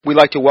We'd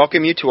like to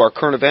welcome you to our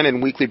current event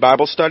and weekly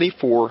Bible study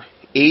for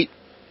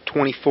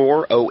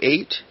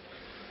 8/24/08.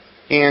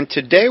 And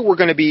today we're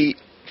going to be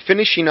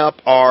finishing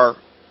up our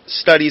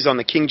studies on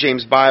the King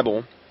James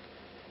Bible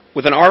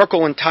with an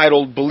article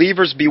entitled,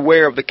 "Believers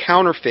Beware of the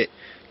Counterfeit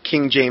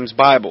King James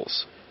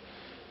Bibles."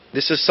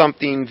 This is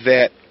something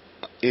that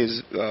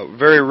is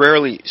very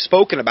rarely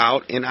spoken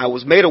about, and I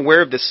was made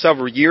aware of this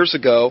several years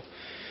ago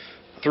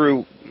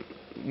through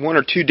one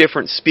or two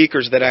different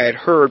speakers that I had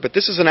heard, but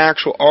this is an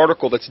actual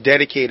article that's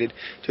dedicated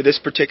to this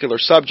particular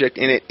subject,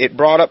 and it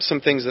brought up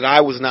some things that I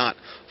was not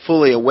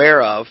fully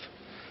aware of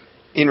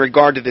in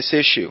regard to this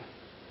issue.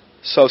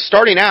 So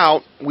starting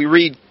out, we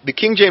read, the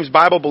King James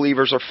Bible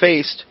believers are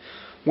faced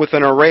with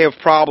an array of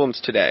problems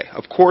today.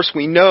 Of course,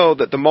 we know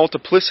that the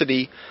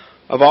multiplicity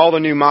of all the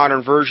new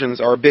modern versions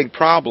are a big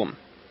problem.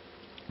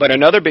 But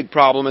another big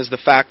problem is the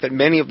fact that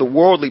many of the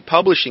worldly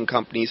publishing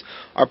companies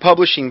are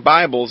publishing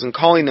Bibles and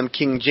calling them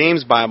King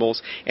James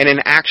Bibles, and in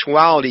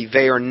actuality,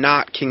 they are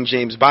not King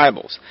James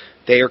Bibles.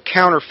 They are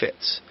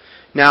counterfeits.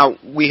 Now,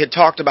 we had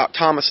talked about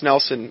Thomas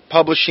Nelson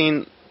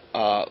Publishing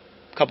a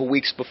couple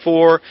weeks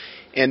before,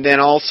 and then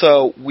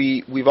also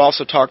we've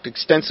also talked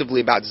extensively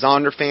about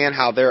Zondervan,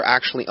 how they're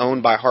actually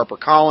owned by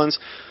HarperCollins.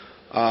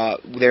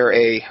 They're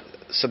a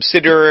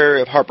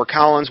subsidiary of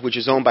HarperCollins, which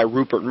is owned by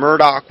Rupert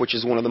Murdoch, which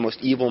is one of the most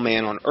evil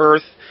men on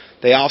earth.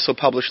 They also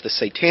publish the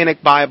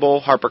Satanic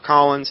Bible,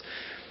 HarperCollins.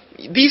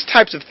 These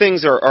types of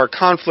things are a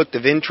conflict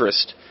of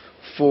interest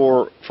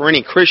for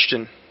any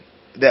Christian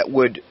that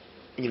would,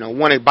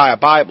 want to buy a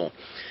Bible.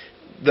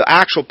 The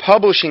actual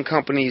publishing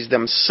companies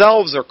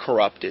themselves are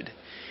corrupted,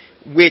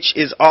 which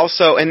is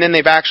also, and then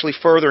they've actually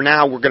further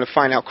now, we're going to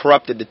find out,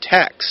 corrupted the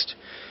text.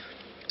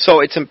 So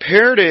it's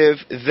imperative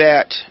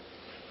that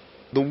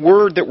the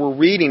word that we're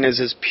reading is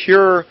as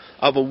pure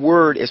of a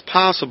word as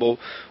possible,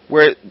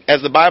 where,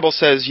 as the Bible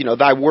says,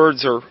 thy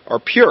words are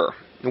pure.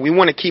 And we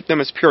want to keep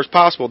them as pure as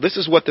possible. This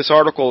is what this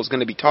article is going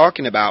to be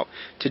talking about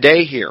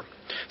today here.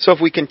 So if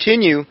we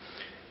continue,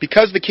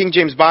 because the King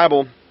James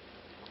Bible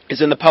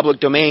is in the public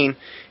domain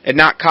and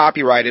not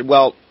copyrighted,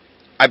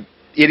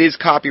 it is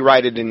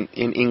copyrighted in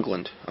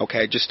England,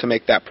 okay, just to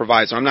make that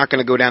proviso. I'm not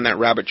going to go down that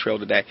rabbit trail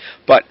today,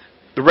 but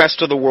the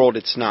rest of the world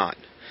it's not.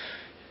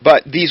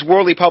 But these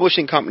worldly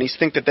publishing companies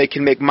think that they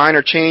can make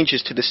minor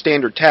changes to the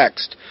standard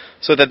text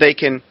so that they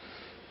can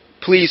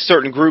please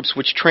certain groups,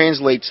 which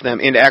translates them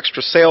into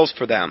extra sales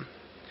for them.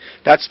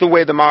 That's the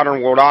way the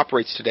modern world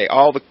operates today.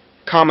 All the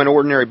common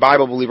ordinary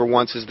Bible believer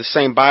wants is the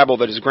same Bible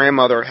that his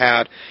grandmother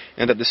had,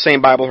 and that the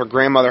same Bible her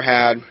grandmother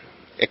had,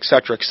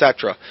 etc.,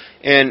 etc.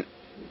 And,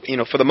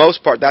 for the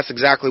most part, that's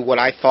exactly what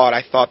I thought.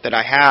 I thought that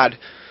I had,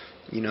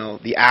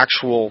 the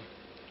actual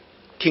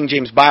King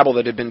James Bible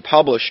that had been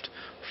published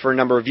for a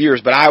number of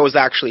years, but I was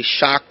actually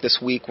shocked this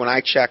week when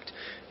I checked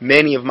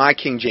many of my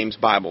King James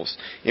Bibles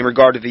in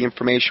regard to the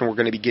information we're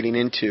going to be getting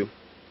into. It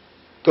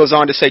goes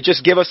on to say,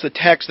 just give us the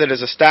text that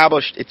has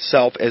established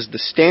itself as the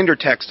standard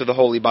text of the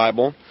Holy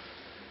Bible,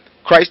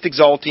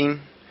 Christ-exalting,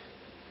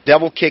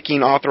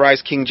 devil-kicking,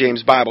 authorized King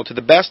James Bible. To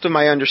the best of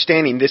my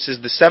understanding, this is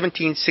the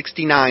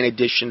 1769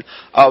 edition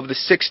of the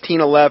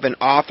 1611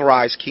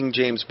 authorized King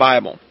James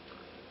Bible.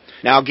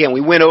 Now again,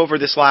 we went over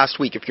this last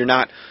week. If you're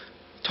not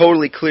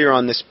totally clear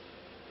on this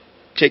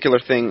particular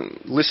thing,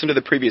 listen to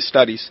the previous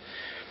studies.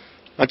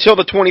 Until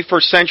the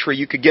 21st century,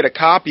 you could get a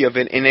copy of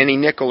it in any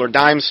nickel or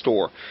dime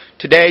store.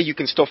 Today, you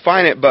can still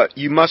find it, but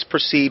you must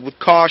proceed with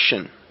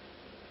caution.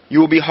 You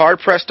will be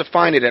hard-pressed to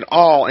find it at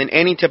all in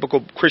any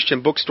typical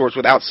Christian bookstores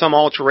without some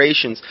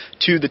alterations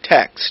to the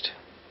text.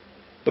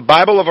 The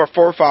Bible of our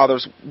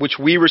forefathers, which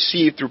we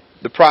received through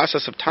the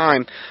process of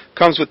time,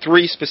 comes with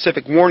 3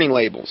 specific warning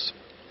labels.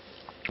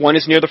 One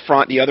is near the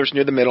front, the other is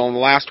near the middle, and the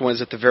last one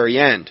is at the very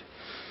end.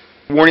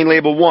 Warning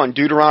label 1,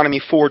 Deuteronomy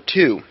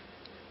 4:2.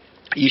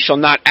 Ye shall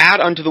not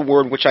add unto the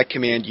word which I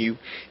command you,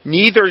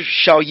 neither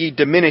shall ye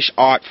diminish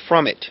aught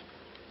from it,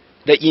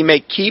 that ye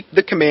may keep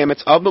the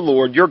commandments of the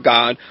Lord your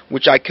God,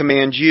 which I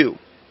command you.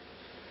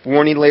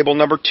 Warning label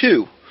number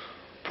 2,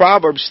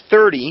 Proverbs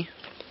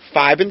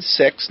 30:5 and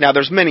 6. Now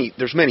there's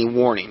many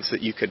warnings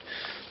that you could,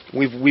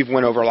 we've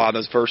went over a lot of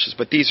those verses,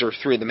 but these are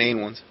 3 of the main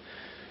ones.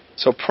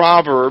 So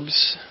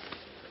Proverbs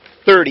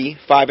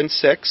 30:5 and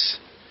 6.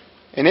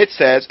 And it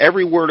says,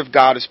 every word of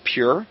God is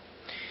pure,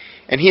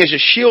 and he is a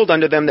shield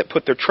unto them that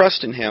put their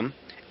trust in him.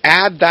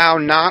 Add thou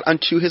not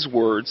unto his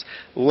words,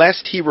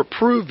 lest he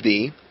reprove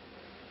thee,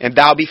 and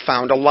thou be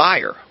found a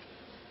liar.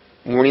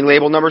 Warning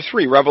label number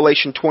 3,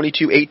 Revelation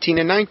 22:18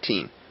 and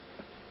 19.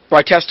 For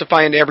I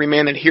testify unto every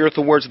man that heareth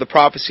the words of the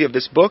prophecy of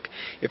this book,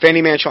 if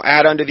any man shall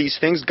add unto these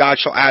things, God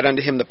shall add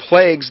unto him the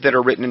plagues that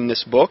are written in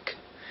this book.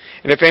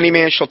 And if any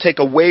man shall take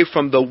away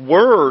from the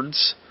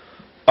words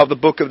of the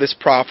book of this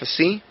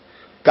prophecy,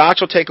 God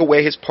shall take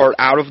away his part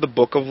out of the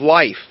book of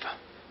life,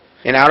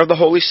 and out of the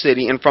holy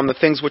city, and from the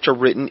things which are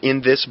written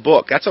in this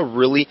book. That's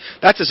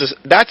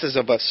as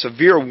of a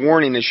severe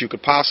warning as you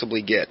could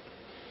possibly get.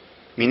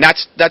 I mean,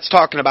 that's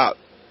talking about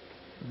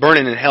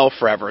burning in hell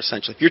forever,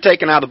 essentially. If you're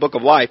taken out of the book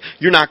of life,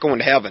 you're not going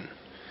to heaven.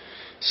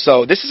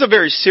 So this is a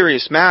very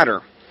serious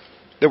matter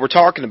that we're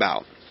talking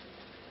about.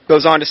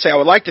 Goes on to say, I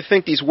would like to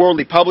think these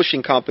worldly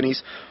publishing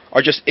companies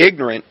are just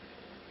ignorant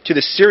to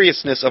the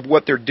seriousness of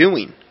what they're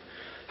doing.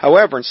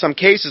 However, in some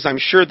cases, I'm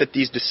sure that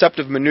these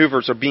deceptive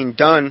maneuvers are being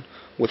done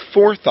with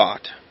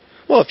forethought.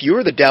 Well, if you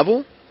were the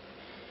devil,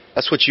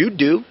 that's what you'd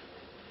do.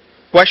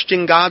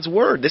 Question God's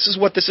Word. This is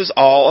what this is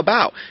all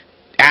about.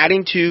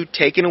 Adding to,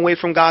 taking away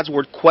from God's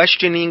Word,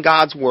 questioning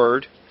God's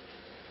Word.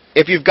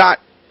 If you've got,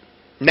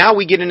 now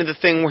we get into the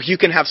thing where you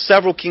can have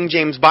several King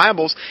James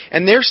Bibles,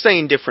 and they're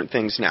saying different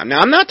things now. Now,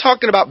 I'm not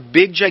talking about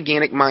big,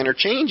 gigantic, minor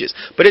changes,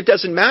 but it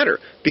doesn't matter,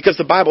 because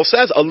the Bible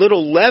says, a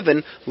little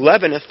leaven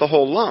leaveneth the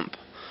whole lump.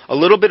 A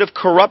little bit of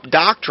corrupt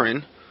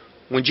doctrine,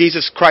 when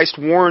Jesus Christ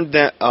warned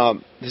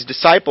His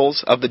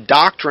disciples of the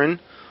doctrine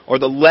or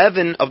the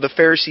leaven of the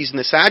Pharisees and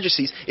the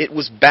Sadducees, it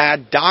was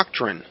bad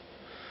doctrine.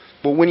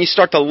 But when you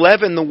start to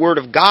leaven the Word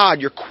of God,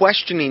 you're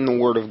questioning the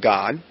Word of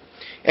God,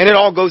 and it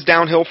all goes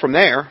downhill from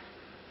there.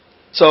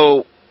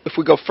 So, if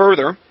we go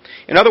further,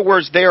 in other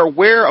words, they are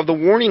aware of the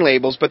warning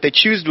labels, but they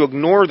choose to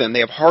ignore them.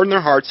 They have hardened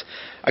their hearts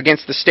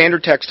against the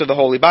standard text of the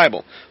Holy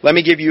Bible. Let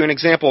me give you an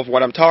example of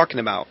what I'm talking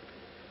about.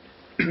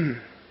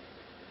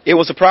 It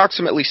was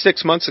approximately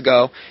 6 months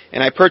ago,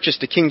 and I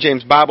purchased a King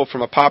James Bible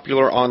from a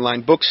popular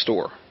online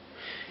bookstore.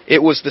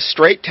 It was the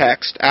straight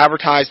text,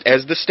 advertised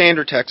as the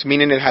standard text,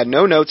 meaning it had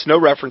no notes, no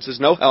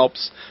references, no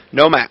helps,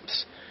 no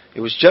maps.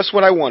 It was just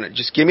what I wanted.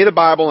 Just give me the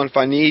Bible, and if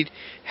I need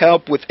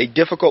help with a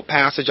difficult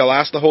passage, I'll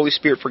ask the Holy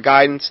Spirit for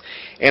guidance,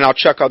 and I'll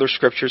check other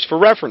scriptures for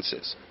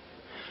references.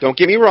 Don't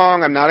get me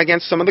wrong, I'm not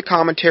against some of the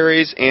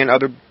commentaries and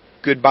other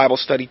good Bible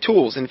study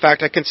tools. In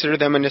fact, I consider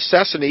them a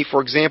necessity.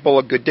 For example,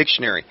 a good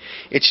dictionary.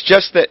 It's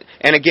just that,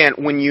 and again,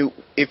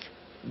 if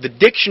the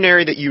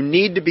dictionary that you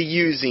need to be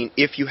using,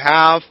 if you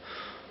have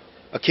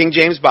a King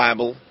James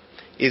Bible,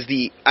 is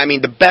the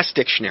best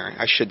dictionary,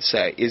 I should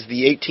say, is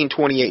the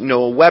 1828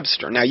 Noah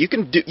Webster. Now, you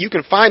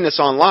can find this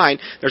online.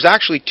 There's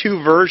actually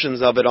 2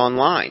 versions of it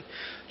online.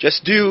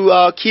 Just do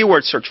a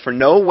keyword search for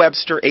Noah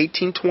Webster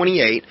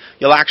 1828.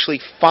 You'll actually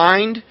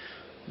find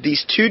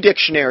these 2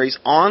 dictionaries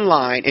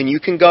online, and you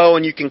can go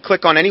and you can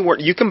click on any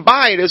word. You can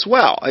buy it as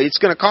well. It's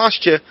going to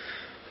cost you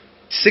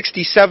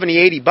 $60,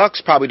 $70,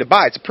 $80 probably to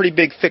buy. It's a pretty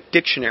big, thick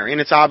dictionary,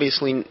 and it's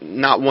obviously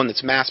not one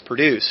that's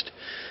mass-produced.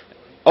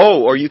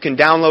 Oh, or you can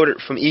download it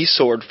from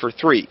eSword for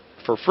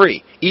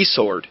free.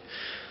 eSword.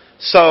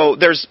 So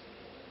there's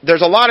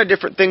a lot of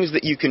different things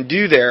that you can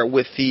do there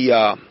with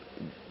the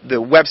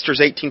Webster's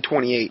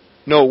 1828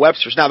 Noah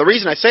Webster's. Now, the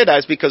reason I say that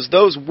is because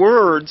those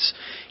words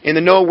in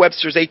the Noah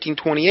Webster's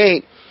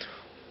 1828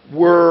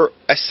 were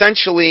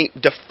essentially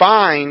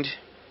defined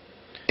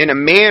in a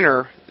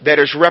manner that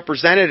is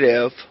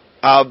representative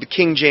of the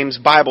King James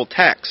Bible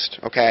text.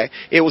 Okay,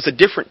 it was a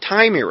different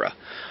time era.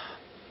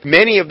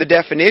 Many of the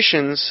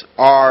definitions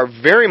are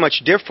very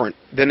much different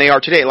than they are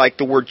today, like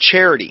the word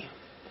charity,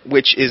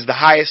 which is the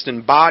highest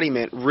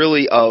embodiment,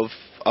 really, of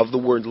the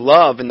word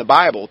love in the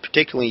Bible,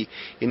 particularly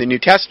in the New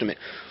Testament.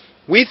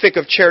 We think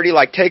of charity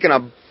like taking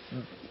a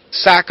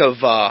sack of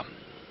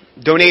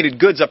donated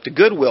goods up to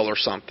Goodwill or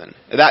something.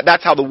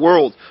 That's how the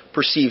world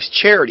perceives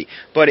charity.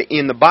 But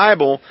in the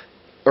Bible,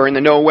 or in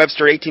the Noah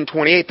Webster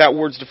 1828, that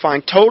word's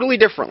defined totally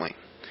differently.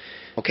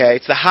 Okay,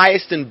 it's the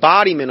highest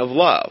embodiment of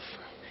love.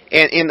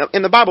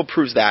 And the Bible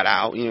proves that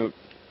out. You know,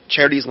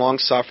 charity is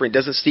long-suffering,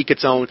 doesn't seek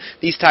its own,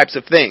 these types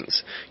of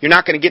things. You're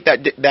not going to get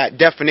that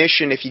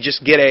definition if you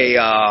just get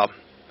a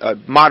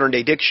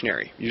modern-day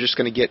dictionary. You're just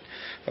going to get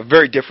a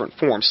very different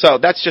form. So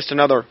that's just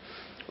another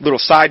little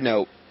side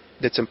note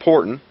that's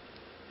important.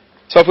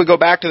 So if we go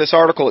back to this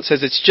article, it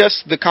says it's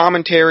just the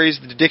commentaries,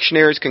 the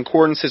dictionaries,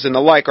 concordances, and the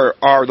like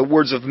are the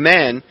words of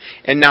men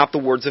and not the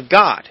words of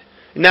God.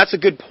 And that's a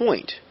good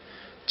point.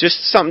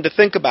 Just something to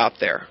think about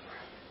there.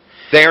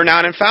 They are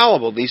not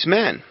infallible, these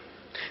men.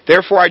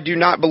 Therefore, I do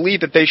not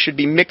believe that they should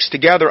be mixed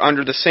together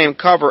under the same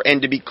cover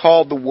and to be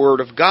called the Word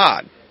of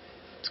God.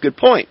 It's a good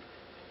point.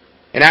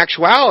 In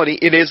actuality,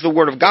 it is the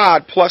Word of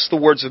God plus the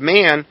words of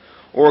man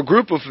or a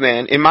group of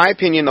men. In my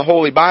opinion, the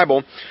Holy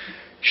Bible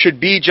should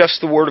be just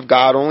the Word of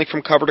God, only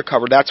from cover to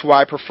cover. That's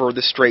why I prefer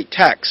the straight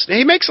text. And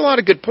he makes a lot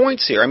of good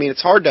points here. I mean,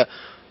 it's hard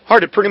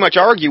to pretty much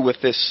argue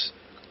with this,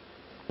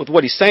 with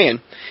what he's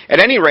saying. At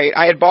any rate,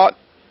 I had bought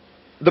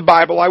the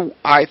Bible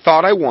I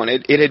thought I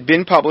wanted. It had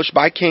been published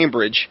by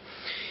Cambridge.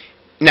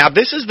 Now,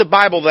 this is the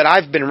Bible that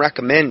I've been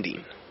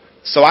recommending.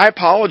 So I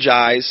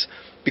apologize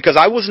because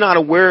I was not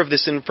aware of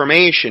this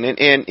information.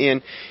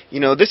 And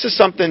you know, this is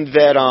something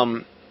that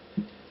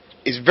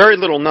is very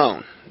little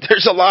known.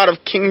 There's a lot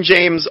of King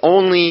James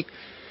only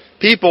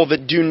people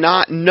that do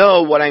not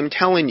know what I'm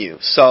telling you.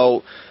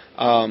 So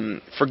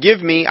forgive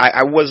me,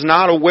 I was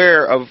not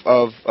aware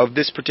of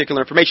this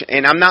particular information.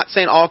 And I'm not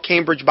saying all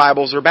Cambridge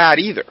Bibles are bad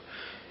either.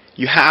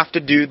 You have to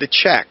do the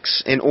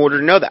checks in order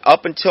to know that.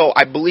 Up until,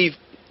 I believe,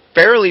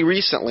 fairly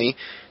recently,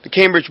 the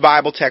Cambridge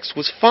Bible text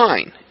was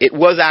fine. It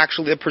was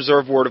actually the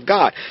preserved Word of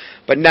God.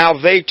 But now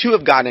they too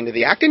have got into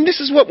the act, and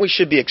this is what we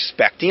should be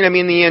expecting. I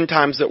mean, the end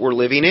times that we're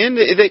living in,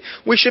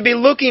 we should be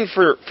looking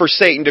for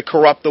Satan to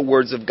corrupt the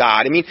words of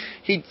God. I mean,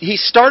 he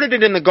started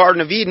it in the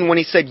Garden of Eden when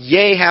he said,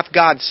 "Yea, hath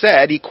God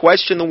said." He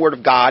questioned the Word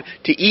of God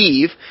to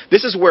Eve.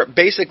 This is where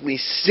basically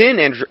sin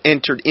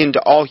entered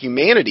into all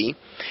humanity,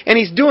 and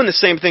he's doing the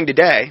same thing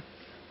today.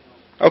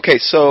 Okay,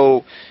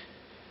 so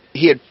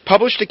he had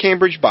published a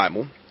Cambridge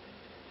Bible,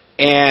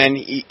 and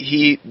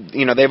he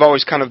they've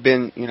always kind of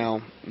been,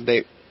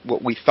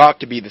 what we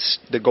thought to be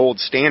the gold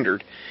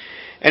standard.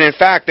 And in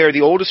fact, they're the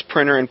oldest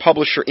printer and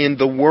publisher in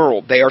the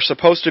world. They are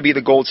supposed to be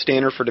the gold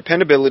standard for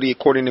dependability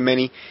according to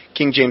many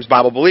King James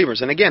Bible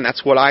believers. And again,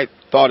 that's what I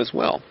thought as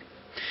well.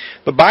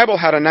 The Bible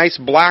had a nice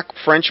black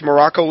French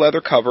Morocco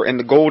leather cover and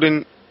the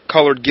golden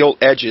colored gilt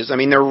edges. I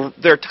mean,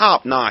 they're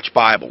top-notch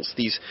Bibles,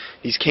 these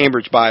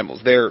Cambridge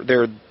Bibles.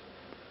 They're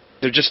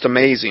just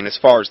amazing as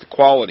far as the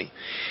quality.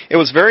 It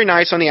was very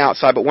nice on the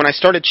outside, but when I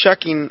started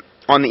checking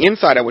on the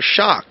inside, I was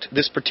shocked.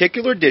 This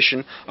particular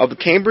edition of the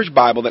Cambridge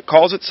Bible that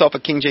calls itself a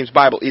King James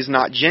Bible is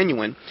not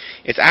genuine.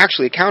 It's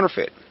actually a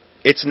counterfeit.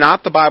 It's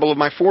not the Bible of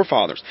my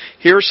forefathers.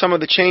 Here are some of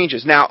the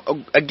changes. Now,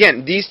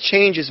 again, these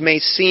changes may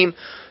seem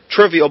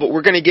trivial, but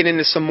we're going to get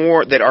into some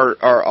more that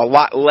are a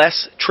lot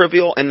less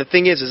trivial. And the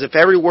thing is if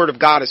every word of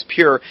God is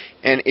pure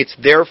and it's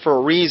there for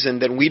a reason,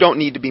 then we don't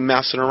need to be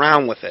messing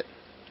around with it.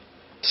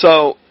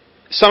 So,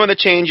 some of the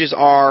changes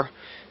are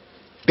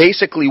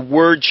basically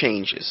word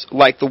changes,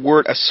 like the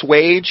word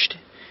assuaged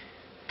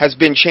has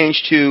been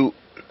changed to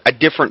a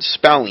different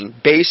spelling.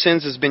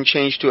 Basins has been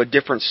changed to a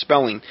different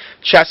spelling.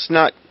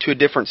 Chestnut to a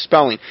different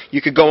spelling.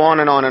 You could go on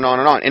and on and on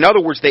and on. In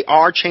other words, they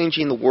are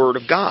changing the Word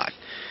of God.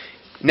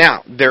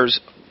 Now,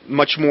 there's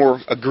much more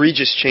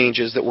egregious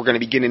changes that we're going to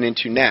be getting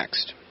into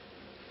next.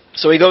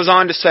 So he goes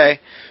on to say,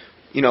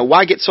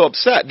 why get so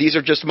upset? These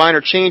are just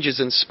minor changes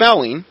in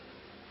spelling.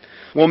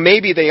 Well,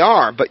 maybe they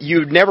are, but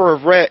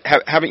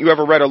haven't you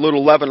ever read a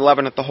little leaven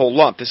leaveneth the whole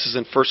lump? This is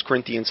in 1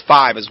 Corinthians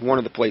 5 as one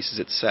of the places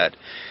it's said.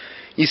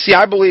 You see,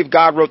 I believe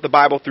God wrote the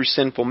Bible through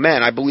sinful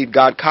men. I believe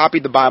God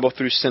copied the Bible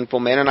through sinful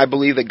men, and I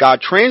believe that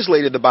God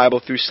translated the Bible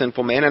through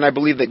sinful men, and I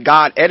believe that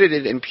God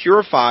edited and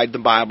purified the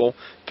Bible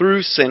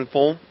through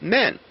sinful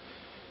men.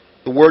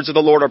 The words of the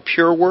Lord are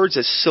pure words,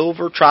 as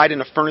silver tried in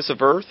a furnace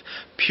of earth,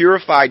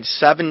 purified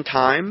 7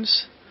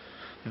 times.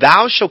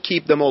 Thou shalt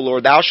keep them, O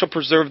Lord. Thou shalt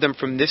preserve them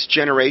from this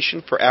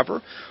generation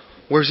forever.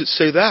 Where does it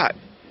say that?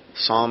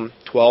 Psalm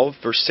 12,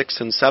 verse 6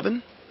 and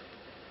 7.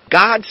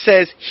 God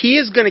says He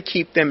is going to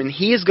keep them and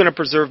He is going to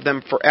preserve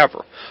them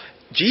forever.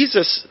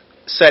 Jesus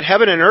said,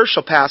 heaven and earth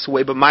shall pass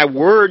away, but my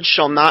word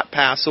shall not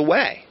pass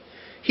away.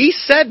 He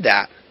said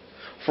that.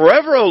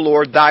 Forever, O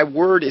Lord, thy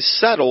word is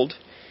settled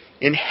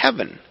in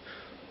heaven.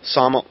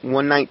 Psalm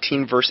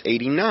 119, verse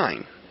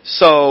 89.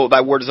 So,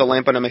 thy word is a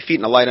lamp unto my feet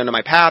and a light unto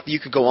my path.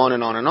 You could go on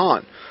and on and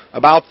on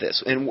about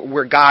this, and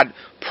where God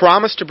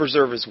promised to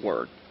preserve His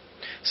word.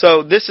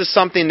 So, this is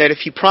something that if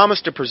He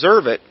promised to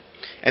preserve it,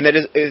 and that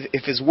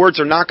if His words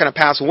are not going to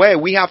pass away,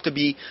 we have to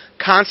be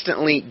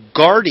constantly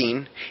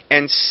guarding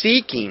and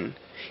seeking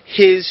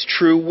His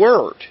true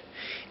word.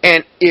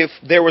 And if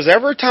there was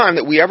ever a time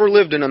that we ever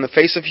lived in on the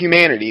face of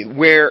humanity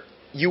where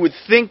you would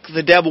think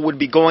the devil would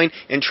be going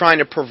and trying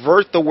to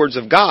pervert the words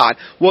of God,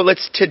 well,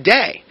 it's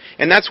today.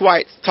 And that's why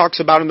it talks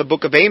about in the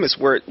book of Amos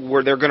where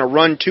they're going to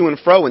run to and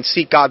fro and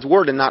seek God's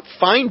word and not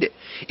find it.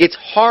 It's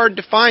hard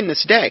to find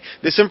this day.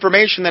 This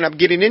information that I'm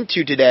getting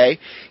into today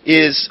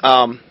is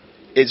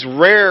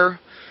rare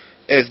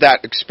as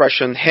that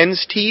expression,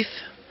 hen's teeth.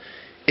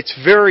 It's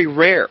very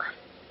rare.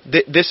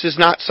 This is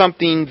not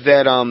something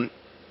that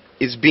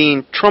is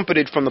being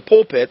trumpeted from the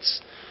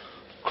pulpits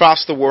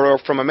across the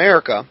world from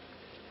America.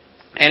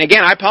 And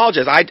again, I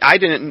apologize. I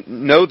didn't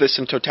know this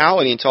in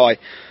totality until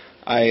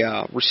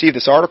I received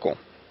this article.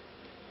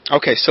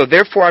 Okay, so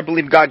therefore I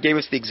believe God gave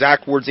us the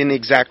exact words in the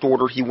exact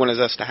order He wanted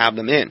us to have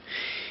them in.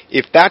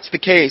 If that's the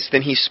case,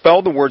 then He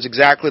spelled the words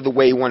exactly the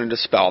way He wanted to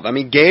spell them.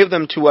 He gave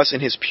them to us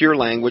in His pure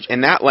language,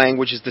 and that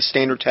language is the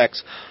standard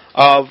text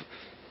of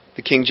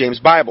the King James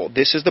Bible.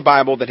 This is the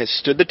Bible that has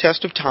stood the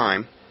test of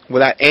time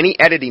without any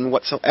editing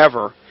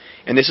whatsoever,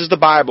 and this is the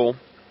Bible,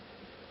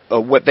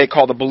 what they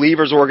call the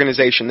Believers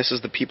Organization. This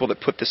is the people that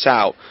put this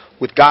out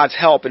with God's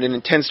help, and it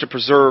intends to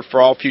preserve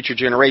for all future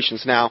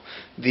generations. Now,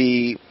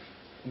 the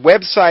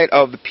website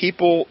of the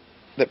people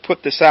that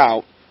put this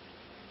out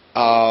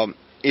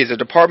is a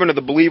department of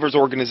the Believers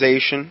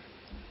Organization,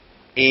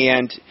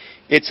 and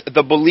it's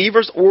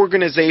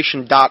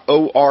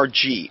thebelieversorganization.org.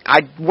 I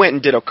went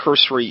and did a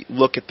cursory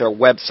look at their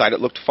website. It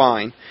looked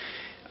fine.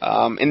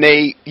 And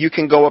you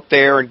can go up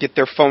there and get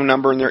their phone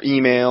number and their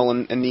email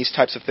and these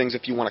types of things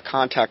if you want to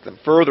contact them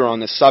further on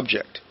this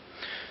subject.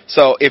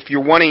 So if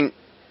you're wanting,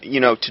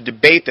 to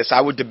debate this, I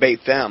would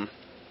debate them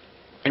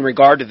in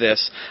regard to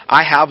this.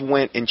 I have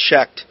went and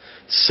checked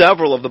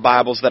several of the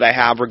Bibles that I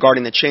have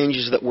regarding the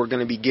changes that we're going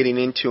to be getting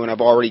into and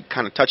I've already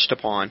kind of touched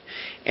upon.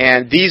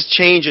 And these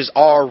changes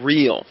are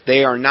real.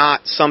 They are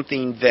not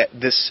something that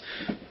this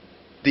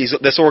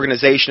this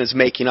organization is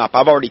making up.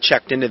 I've already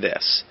checked into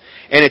this.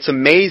 And it's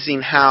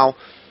amazing how,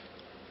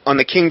 on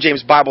the King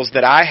James Bibles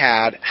that I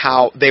had,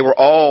 how they were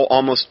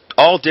almost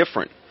all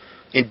different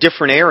in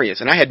different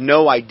areas. And I had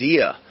no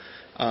idea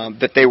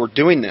that they were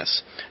doing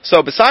this.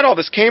 So beside all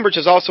this, Cambridge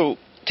has also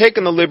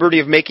taken the liberty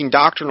of making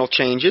doctrinal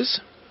changes.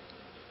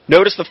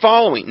 Notice the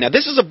following. Now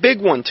this is a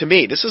big one to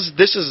me. This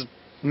is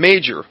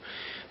major.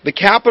 The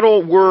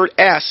capital word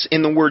S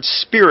in the word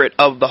Spirit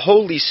of the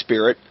Holy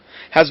Spirit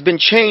has been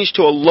changed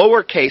to a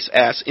lowercase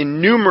s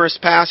in numerous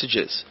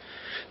passages.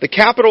 The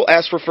capital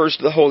S refers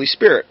to the Holy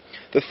Spirit,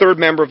 the third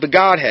member of the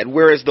Godhead,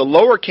 whereas the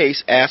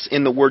lowercase s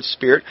in the word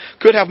Spirit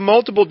could have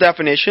multiple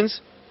definitions,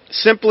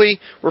 simply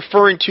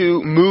referring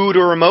to mood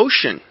or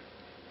emotion.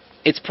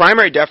 Its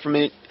primary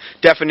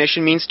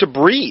definition means to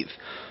breathe.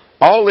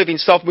 All living,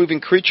 self-moving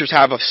creatures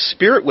have a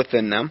spirit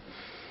within them.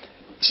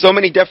 So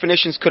many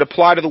definitions could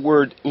apply to the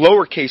word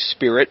lowercase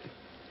spirit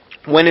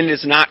when it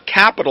is not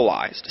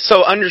capitalized.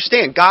 So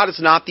understand, God is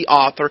not the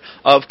author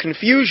of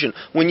confusion.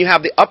 When you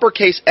have the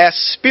uppercase S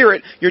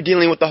Spirit, you're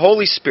dealing with the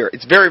Holy Spirit.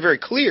 It's very, very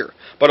clear.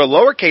 But a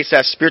lowercase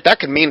s Spirit, that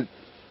can mean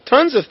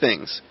tons of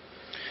things.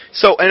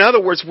 So in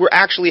other words, we're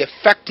actually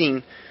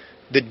affecting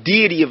the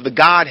deity of the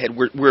Godhead.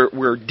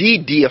 We're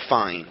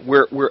de-deifying.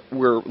 We're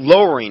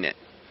lowering it.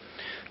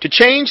 To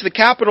change the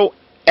capital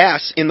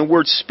S in the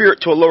word Spirit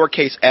to a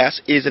lowercase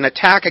s is an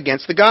attack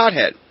against the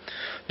Godhead,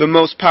 the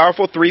most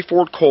powerful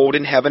threefold cord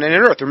in heaven and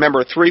in earth.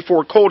 Remember, a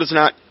threefold cord is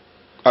not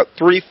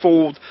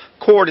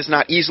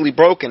easily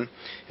broken,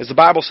 as the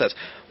Bible says.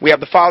 We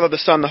have the Father, the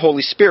Son, the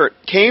Holy Spirit.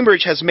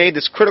 Cambridge has made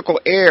this critical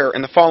error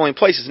in the following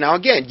places. Now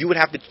again, you would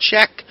have to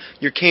check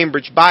your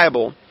Cambridge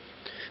Bible,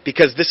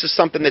 because this is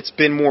something that's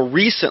been more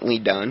recently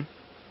done.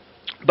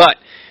 But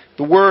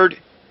the word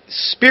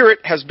Spirit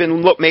has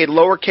been made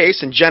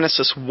lowercase in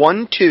Genesis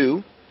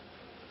 1:2,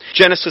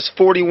 Genesis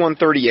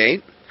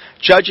 41:38,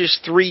 Judges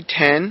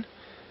 3:10,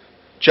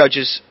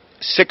 Judges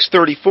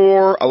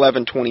 6:34,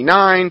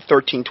 11:29,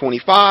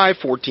 13:25,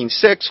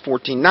 14:6,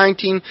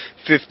 14:19,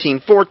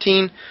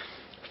 15:14,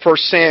 1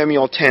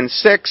 Samuel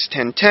 10:6,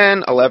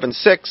 10:10,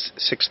 11:6,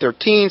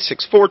 6:13,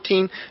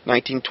 6:14,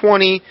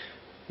 19:20,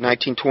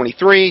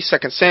 19:23,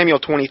 2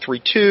 Samuel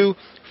 23:2,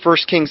 1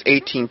 Kings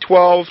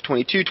 18:12,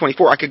 22,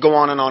 24. I could go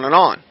on and on and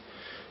on.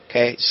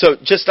 Okay, so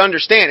just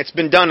understand, it's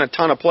been done a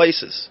ton of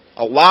places.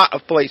 A lot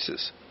of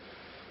places.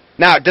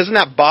 Now, doesn't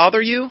that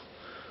bother you?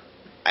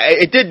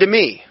 It did to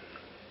me.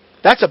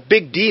 That's a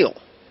big deal.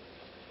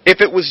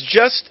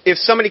 If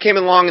somebody came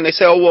along and they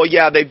say, oh, well,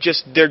 yeah,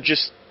 they're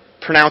just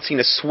pronouncing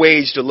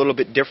assuaged a little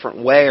bit different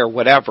way or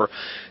whatever,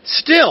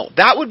 still,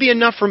 that would be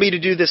enough for me to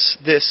do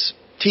this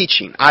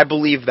teaching. I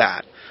believe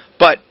that.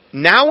 But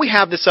now we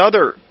have this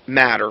other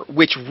matter,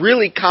 which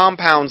really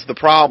compounds the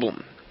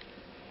problem.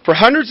 For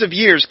hundreds of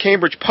years,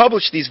 Cambridge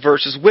published these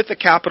verses with a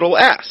capital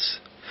S.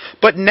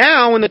 But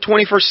now, in the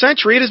 21st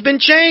century, it has been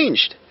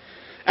changed.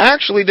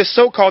 Actually, this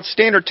so-called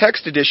Standard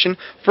Text Edition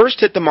first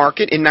hit the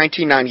market in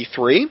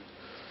 1993,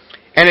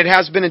 and it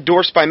has been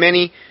endorsed by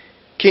many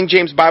King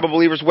James Bible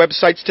Believers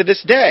websites to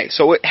this day.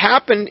 So it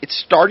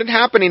started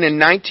happening in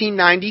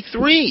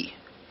 1993.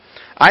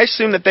 I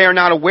assume that they are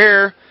not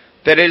aware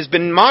that it has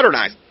been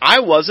modernized.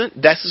 I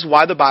wasn't. This is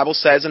why the Bible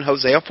says in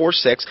Hosea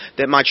 4:6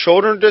 that my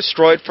children are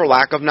destroyed for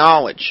lack of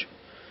knowledge.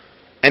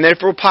 And that if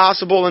it were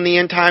possible in the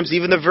end times,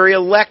 even the very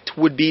elect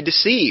would be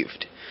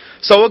deceived.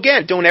 So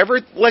again, don't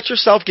ever let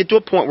yourself get to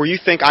a point where you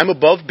think, I'm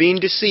above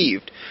being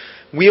deceived.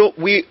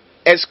 We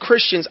as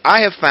Christians,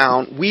 I have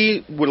found,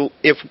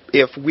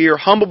 if we are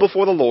humble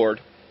before the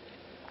Lord,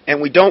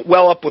 and we don't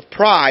well up with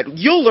pride,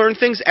 you'll learn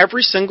things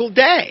every single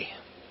day.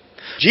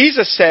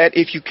 Jesus said,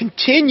 if you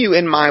continue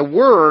in my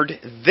word,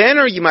 then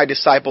are you my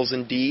disciples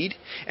indeed,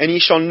 and ye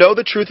shall know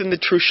the truth, and the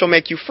truth shall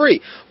make you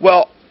free.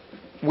 Well,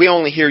 we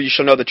only hear you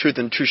shall know the truth,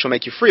 and the truth shall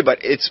make you free, but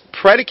it's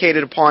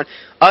predicated upon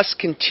us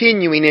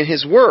continuing in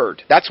His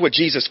word. That's what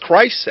Jesus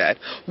Christ said.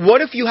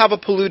 What if you have a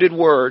polluted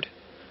word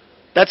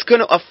that's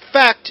going to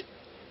affect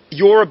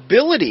your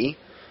ability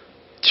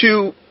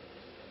to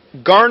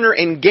garner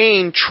and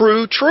gain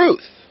true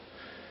truth?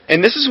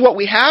 And this is what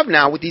we have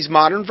now with these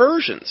modern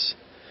versions.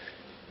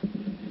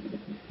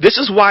 This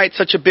is why it's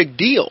such a big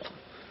deal.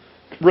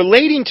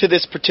 Relating to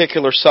this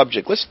particular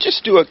subject, let's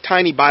just do a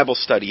tiny Bible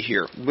study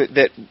here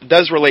that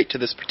does relate to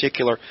this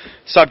particular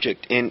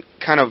subject and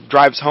kind of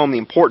drives home the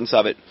importance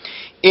of it.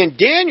 In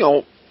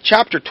Daniel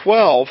chapter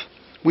 12,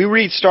 we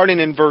read starting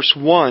in verse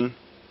 1,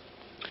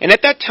 and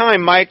at that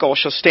time Michael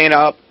shall stand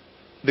up,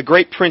 the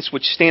great prince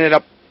which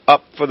standeth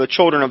up for the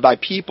children of thy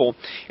people,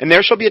 and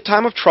there shall be a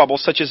time of trouble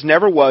such as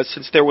never was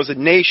since there was a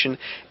nation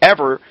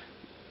ever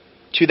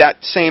to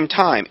that same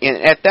time. And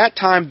at that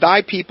time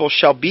thy people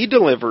shall be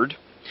delivered,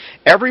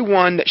 every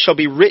one that shall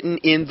be written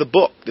in the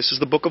book. This is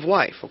the book of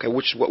life, okay,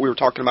 which is what we were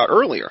talking about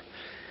earlier.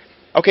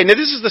 Okay, now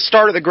this is the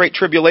start of the Great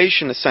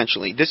Tribulation,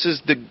 essentially. This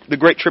is the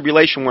Great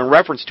Tribulation in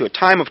reference to a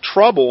time of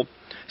trouble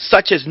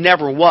such as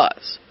never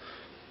was.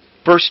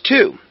 Verse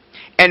 2,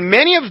 and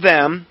many of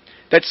them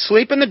that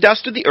sleep in the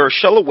dust of the earth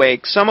shall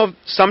awake, some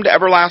to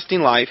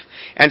everlasting life,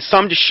 and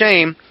some to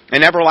shame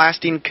and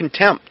everlasting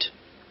contempt.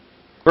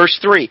 Verse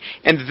 3,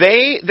 and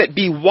they that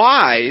be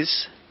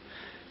wise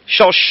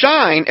shall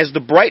shine as the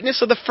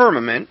brightness of the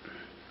firmament,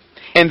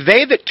 and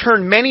they that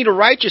turn many to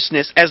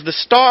righteousness as the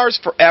stars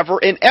forever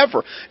and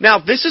ever. Now,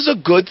 this is a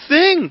good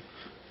thing.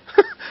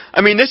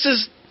 I mean, this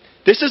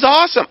is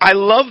awesome. I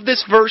love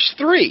this verse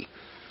 3.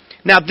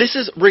 Now, this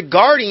is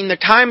regarding the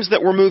times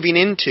that we're moving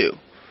into.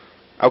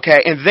 Okay,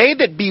 and they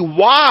that be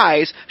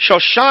wise shall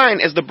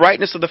shine as the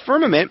brightness of the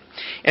firmament,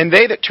 and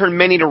they that turn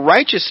many to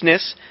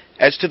righteousness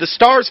as to the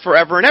stars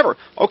forever and ever.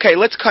 Okay,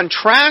 let's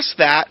contrast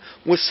that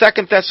with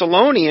 2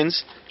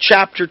 Thessalonians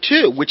chapter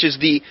 2, which is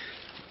the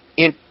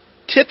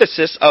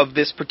antithesis of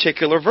this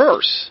particular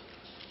verse.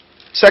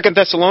 2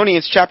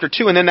 Thessalonians chapter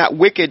 2, and then that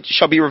wicked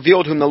shall be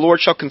revealed whom the Lord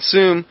shall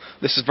consume.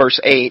 This is verse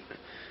 8.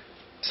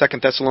 2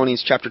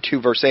 Thessalonians chapter 2,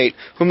 verse 8.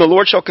 Whom the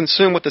Lord shall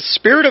consume with the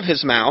spirit of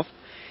his mouth,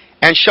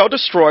 and shall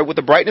destroy with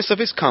the brightness of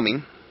his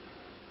coming.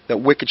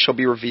 That wicked shall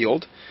be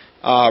revealed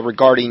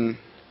regarding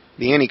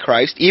the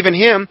Antichrist. Even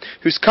him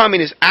whose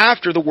coming is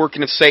after the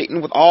working of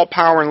Satan with all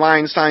power and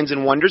lying signs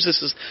and wonders.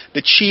 This is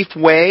the chief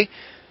way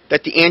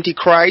that the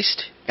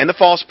Antichrist and the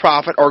false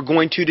prophet are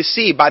going to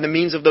deceive, by the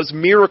means of those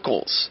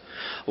miracles.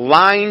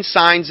 Lying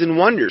signs and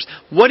wonders.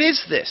 What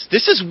is this?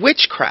 This is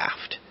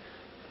witchcraft.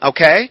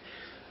 Okay?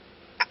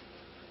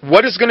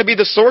 What is going to be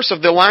the source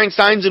of the lying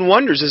signs and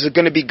wonders? Is it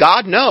going to be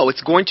God? No,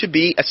 it's going to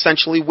be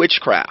essentially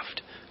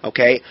witchcraft.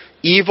 Okay?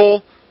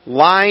 Evil,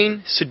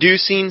 lying,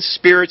 seducing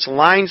spirits,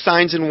 lying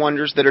signs and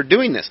wonders that are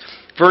doing this.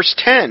 Verse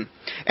 10,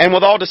 and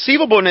with all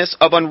deceivableness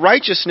of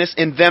unrighteousness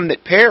in them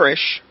that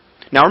perish.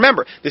 Now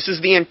remember, this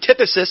is the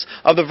antithesis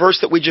of the verse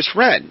that we just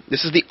read.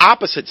 This is the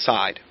opposite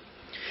side.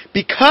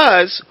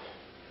 Because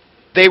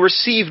they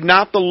received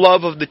not the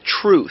love of the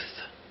truth,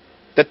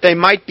 that they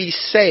might be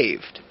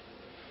saved.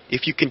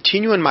 If you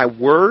continue in my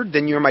word,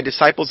 then you are my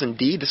disciples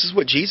indeed. This is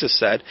what Jesus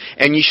said.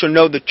 And ye shall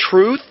know the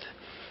truth,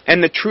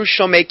 and the truth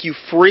shall make you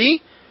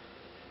free.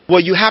 Well,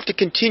 you have to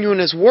continue in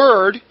his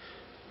word.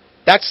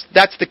 That's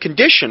the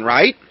condition,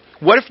 right?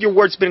 What if your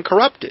word's been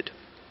corrupted?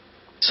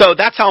 So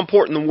that's how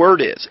important the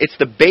word is. It's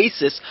the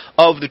basis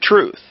of the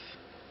truth.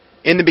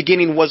 In the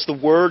beginning was the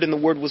Word, and the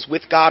Word was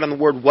with God, and the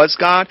Word was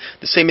God.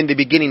 The same in the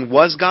beginning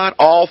was God.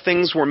 All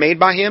things were made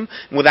by Him.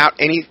 Without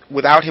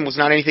Him was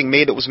not anything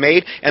made that was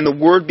made. And the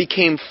Word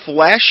became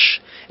flesh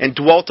and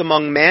dwelt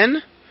among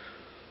men.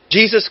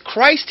 Jesus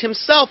Christ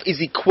Himself is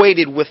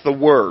equated with the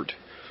Word.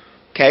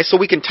 Okay, so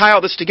we can tie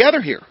all this together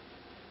here.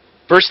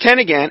 Verse 10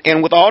 again,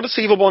 and with all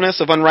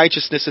deceivableness of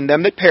unrighteousness in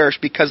them that perish,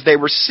 because they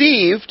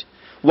received...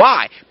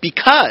 Why?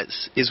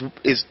 Because,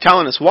 is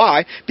telling us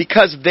why,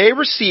 because they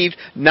received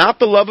not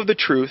the love of the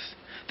truth,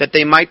 that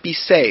they might be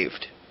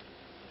saved.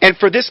 And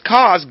for this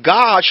cause,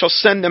 God shall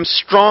send them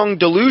strong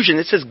delusion.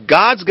 It says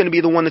God's going to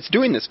be the one that's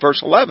doing this,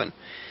 verse 11.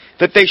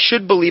 That they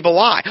should believe a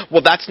lie.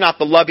 Well, that's not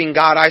the loving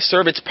God I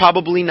serve. It's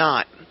probably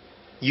not.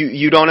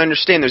 You don't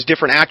understand. There's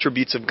different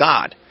attributes of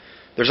God.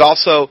 There's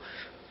also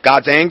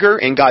God's anger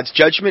and God's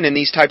judgment and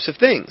these types of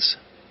things.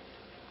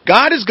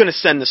 God is going to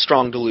send the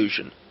strong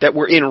delusion that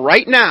we're in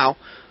right now.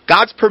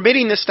 God's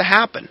permitting this to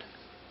happen.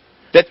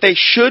 That they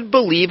should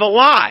believe a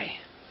lie.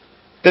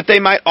 That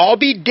they might all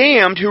be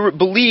damned who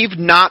believe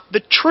not the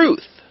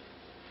truth.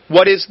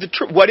 What is the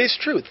truth? What is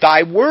truth?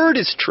 Thy word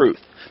is truth.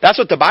 That's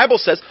what the Bible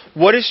says.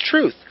 What is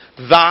truth?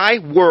 Thy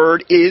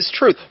word is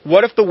truth.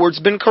 What if the word's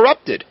been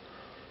corrupted?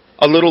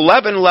 A little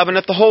leaven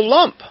leaveneth the whole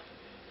lump.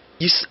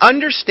 You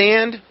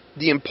understand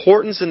the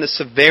importance and the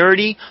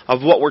severity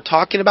of what we're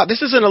talking about?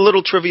 This isn't a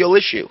little trivial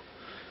issue.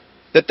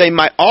 That they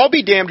might all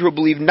be damned who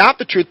believe not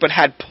the truth, but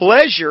had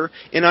pleasure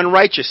in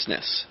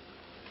unrighteousness.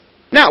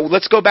 Now,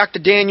 let's go back to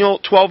Daniel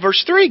 12,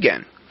 verse 3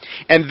 again.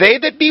 And they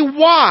that be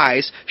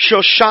wise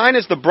shall shine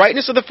as the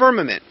brightness of the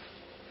firmament.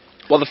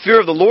 Well, the fear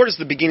of the Lord is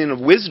the beginning of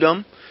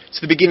wisdom.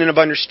 It's the beginning of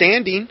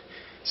understanding.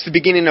 It's the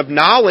beginning of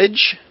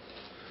knowledge.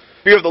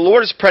 Fear of the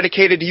Lord is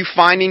predicated to you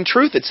finding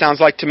truth, it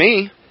sounds like to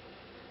me.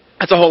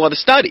 That's a whole other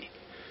study.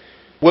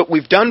 What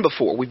we've done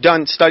before, we've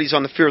done studies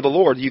on the fear of the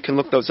Lord. You can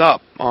look those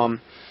up on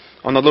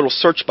the little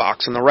search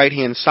box on the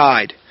right-hand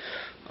side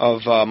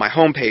of my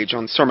homepage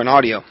on Sermon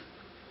Audio.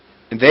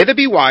 And they that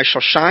be wise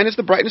shall shine as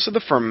the brightness of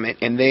the firmament,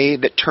 and they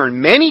that turn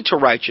many to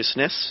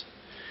righteousness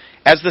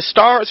as the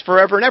stars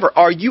forever and ever.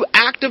 Are you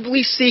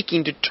actively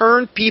seeking to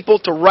turn people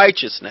to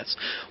righteousness?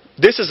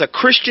 This is a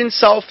Christian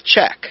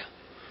self-check.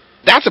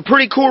 That's a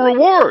pretty cool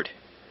reward.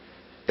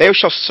 They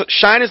shall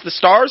shine as the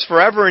stars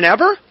forever and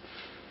ever?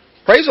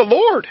 Praise the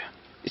Lord.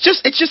 It's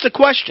just a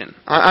question.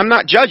 I'm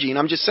not judging.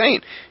 I'm just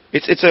saying.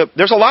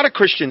 There's a lot of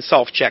Christian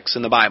self-checks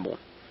in the Bible.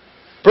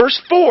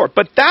 Verse 4,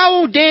 But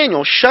thou, O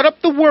Daniel, shut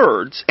up the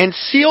words and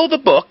seal the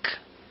book,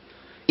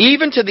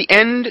 even to the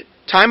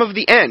time of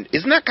the end.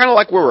 Isn't that kind of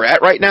like where we're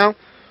at right now?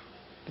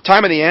 The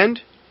time of the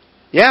end?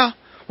 Yeah.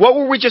 What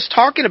were we just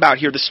talking about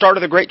here? The start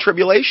of the Great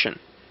Tribulation.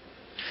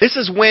 This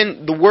is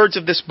when the words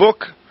of this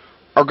book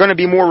are going to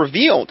be more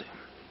revealed.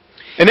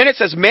 And then it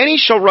says, Many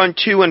shall run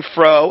to and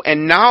fro,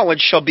 and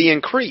knowledge shall be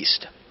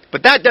increased.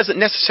 But that doesn't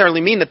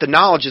necessarily mean that the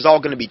knowledge is all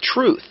going to be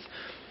truth.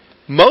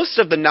 Most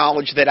of the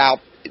knowledge that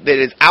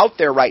is out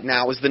there right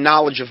now is the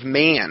knowledge of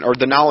man, or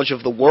the knowledge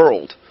of the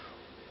world,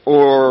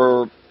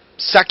 or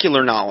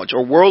secular knowledge,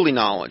 or worldly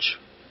knowledge.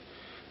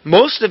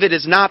 Most of it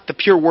is not the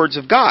pure words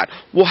of God.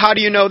 Well, how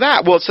do you know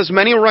that? Well, it says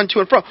many will run to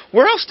and fro.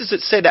 Where else does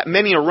it say that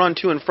many will run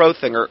to and fro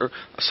thing, or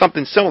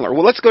something similar?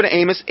 Well, let's go to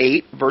Amos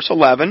 8, verse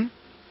 11.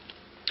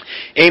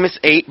 Amos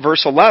 8,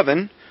 verse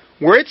 11,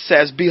 where it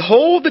says,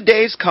 "Behold, the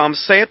days come,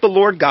 saith the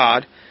Lord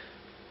God,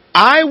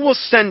 I will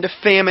send a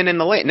famine in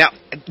the land." Now,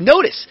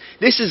 notice,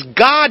 this is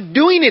God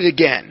doing it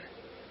again.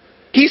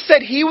 He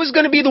said He was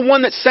going to be the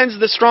one that sends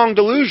the strong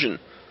delusion,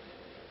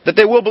 that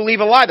they will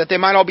believe a lie, that they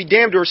might all be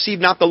damned, to receive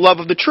not the love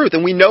of the truth.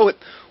 And we know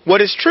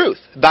what is truth.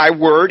 Thy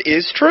word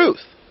is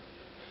truth.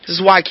 This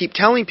is why I keep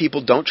telling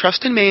people, don't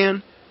trust in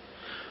man.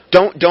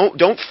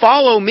 Don't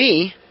follow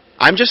me.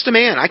 I'm just a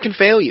man. I can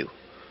fail you.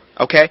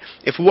 Okay?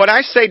 If what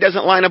I say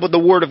doesn't line up with the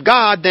word of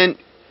God, then,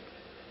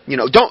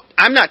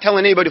 I'm not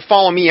telling anybody to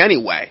follow me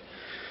anyway.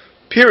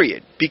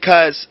 Period.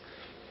 Because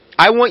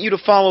I want you to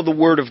follow the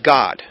word of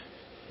God.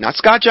 Not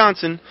Scott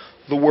Johnson,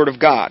 the word of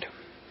God.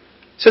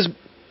 It says,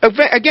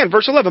 again,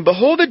 verse 11,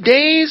 "Behold, the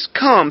days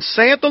come,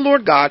 saith the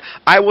Lord God,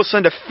 I will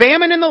send a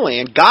famine in the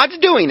land." God's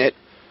doing it.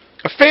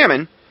 A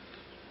famine.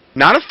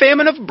 Not a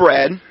famine of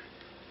bread,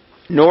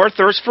 nor a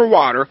thirst for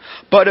water,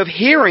 but of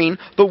hearing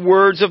the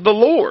words of the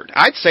Lord.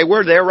 I'd say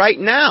we're there right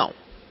now.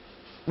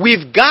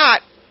 We've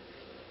got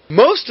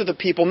most of the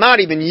people not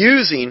even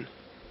using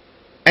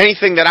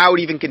anything that I would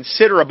even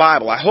consider a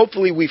Bible.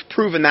 Hopefully we've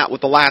proven that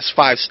with the last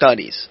 5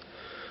 studies.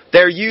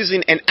 They're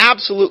using an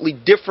absolutely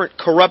different,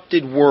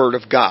 corrupted Word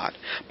of God.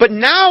 But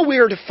now we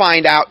are to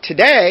find out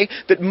today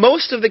that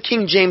most of the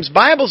King James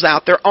Bibles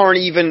out there aren't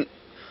even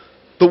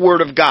the Word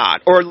of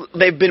God, or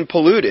they've been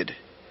polluted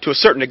to a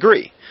certain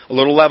degree. A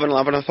little leaven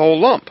leaveneth the whole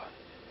lump.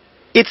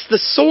 It's the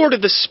sword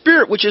of the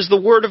Spirit, which is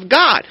the Word of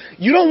God.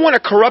 You don't want a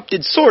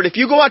corrupted sword. If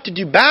you go out to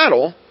do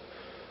battle,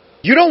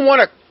 you don't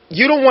want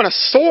a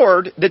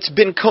sword that's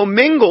been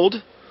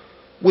commingled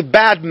with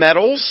bad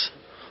metals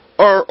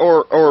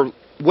or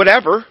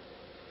whatever.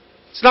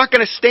 It's not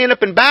going to stand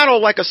up in battle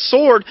like a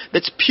sword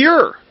that's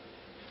pure.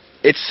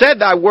 It said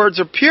thy words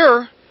are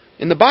pure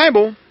in the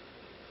Bible.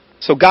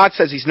 So God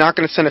says He's not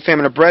going to send a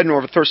famine of bread nor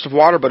of a thirst of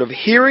water, but of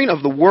hearing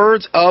of the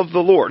words of the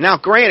Lord. Now,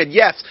 granted,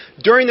 yes,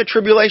 during the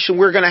tribulation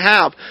we're going to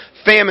have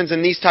famines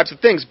and these types of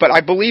things, but I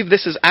believe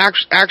this is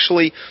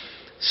actually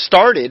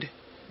started,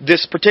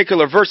 this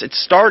particular verse. It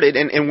started,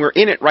 and we're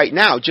in it right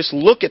now. Just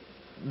look at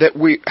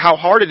how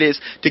hard it is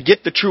to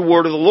get the true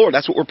word of the Lord.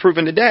 That's what we're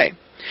proving today.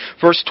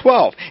 Verse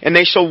 12, "And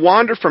they shall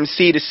wander from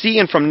sea to sea,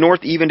 and from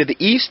north even to the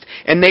east,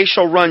 and they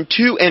shall run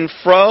to and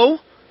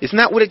fro." Isn't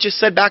that what it just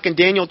said back in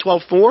Daniel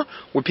 12:4?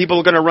 Where people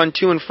are going to run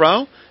to and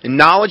fro, and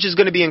knowledge is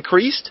going to be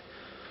increased?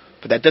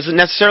 But that doesn't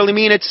necessarily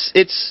mean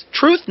it's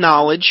truth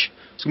knowledge.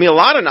 It's going to be a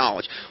lot of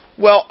knowledge.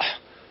 Well,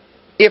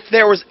 if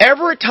there was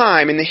ever a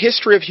time in the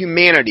history of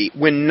humanity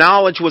when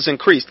knowledge was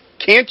increased,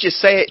 can't you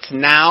say it's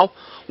now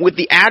with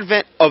the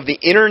advent of the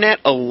internet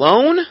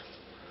alone?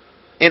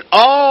 And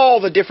all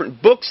the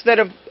different books that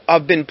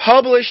have been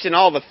published, and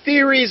all the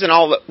theories,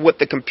 and what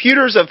the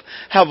computers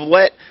have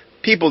let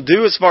people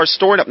do as far as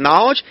storing up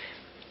knowledge.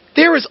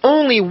 There is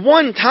only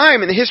one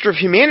time in the history of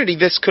humanity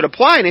this could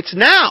apply, and it's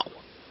now.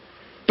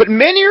 But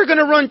many are going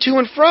to run to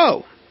and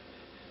fro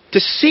to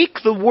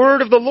seek the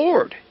word of the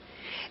Lord,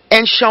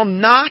 and shall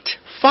not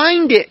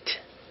find it.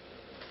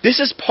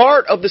 This is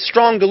part of the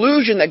strong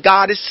delusion that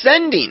God is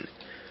sending.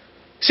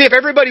 See, if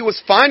everybody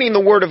was finding the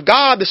Word of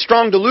God, the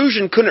strong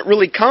delusion couldn't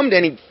really come to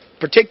any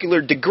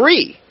particular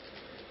degree.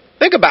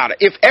 Think about it.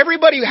 If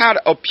everybody had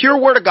a pure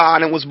Word of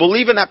God and was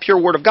believing that pure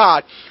Word of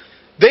God,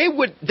 they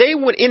would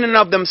in and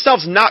of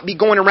themselves not be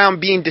going around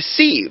being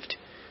deceived,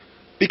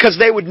 because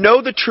they would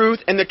know the truth,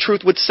 and the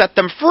truth would set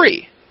them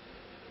free.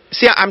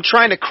 See, I'm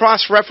trying to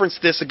cross-reference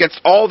this against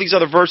all these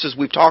other verses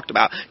we've talked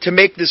about to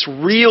make this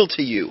real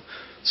to you,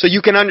 so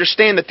you can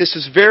understand that this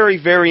is very,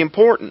 very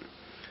important.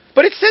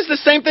 But it says the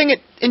same thing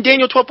in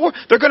Daniel 12:4.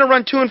 They're going to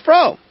run to and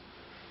fro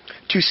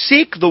to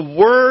seek the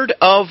word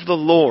of the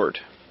Lord,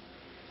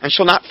 and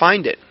shall not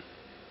find it.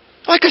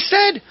 Like I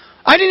said,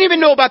 I didn't even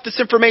know about this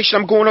information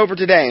I'm going over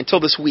today until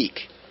this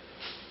week.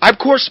 I've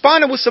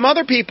corresponded with some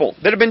other people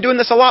that have been doing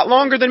this a lot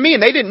longer than me,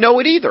 and they didn't know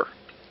it either.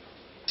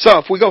 So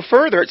if we go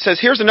further, it says,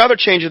 here's another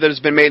change that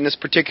has been made in this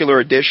particular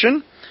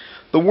edition.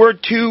 The word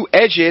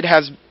two-edged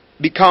has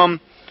become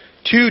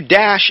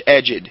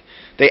two-edged.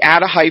 They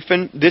add a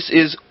hyphen.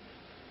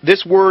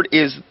 This word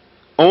is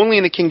only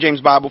in the King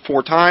James Bible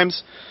 4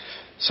 times.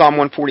 Psalm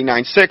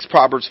 149:6,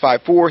 Proverbs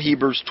 5:4,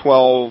 Hebrews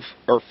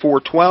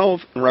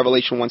 4:12, and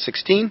Revelation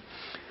 1:16.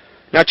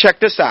 Now check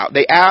this out.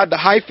 They add the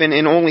hyphen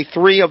in only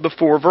 3 of the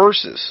 4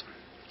 verses.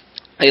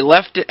 They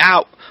left it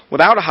out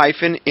without a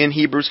hyphen in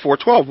Hebrews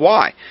 4:12.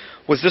 Why?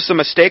 Was this a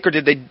mistake, or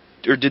did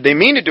they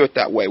mean to do it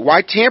that way?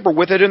 Why tamper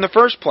with it in the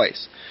first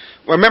place?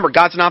 Well, remember,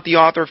 God's not the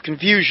author of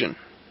confusion.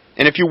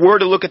 And if you were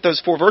to look at those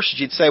 4 verses,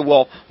 you'd say,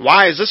 well,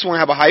 why does this one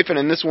have a hyphen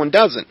and this one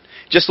doesn't?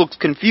 It just looks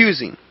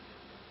confusing.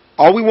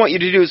 All we want you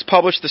to do is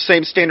publish the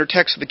same standard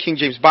text of the King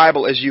James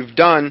Bible as you've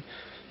done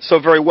so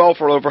very well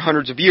for over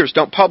hundreds of years.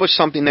 Don't publish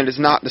something that is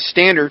not the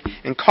standard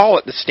and call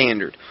it the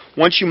standard.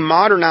 Once you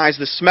modernize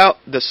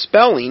the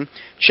spelling,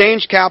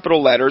 change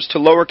capital letters to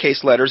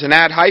lowercase letters, and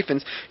add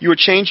hyphens, you are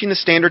changing the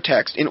standard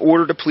text in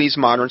order to please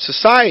modern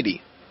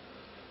society.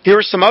 Here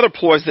are some other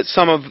ploys that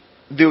some of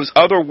those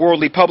other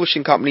worldly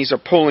publishing companies are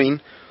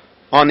pulling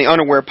on the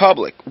unaware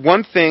public.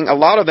 One thing a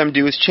lot of them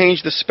do is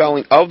change the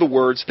spelling of the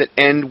words that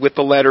end with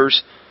the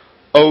letters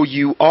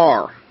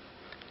O-U-R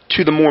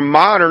to the more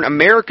modern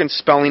American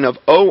spelling of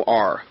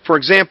O-R. For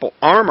example,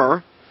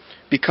 armor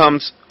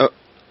becomes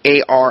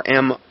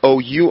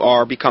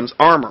A-R-M-O-U-R becomes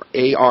armor,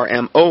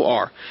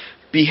 A-R-M-O-R.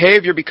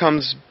 Behavior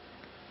becomes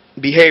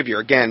behavior.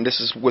 Again, this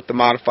is with the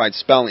modified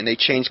spelling. They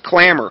change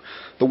clamor,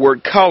 the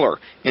word color,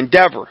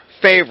 endeavor,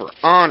 favor,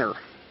 honor,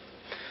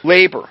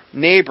 labor,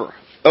 neighbor,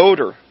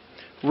 odor,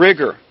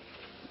 rigor,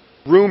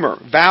 rumor,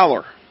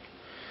 valor.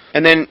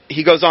 And then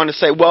he goes on to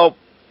say, well,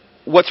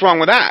 what's wrong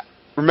with that?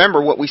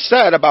 Remember what we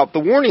said about the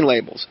warning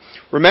labels.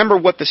 Remember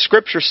what the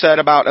Scripture said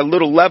about a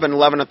little leaven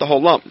leaveneth the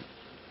whole lump.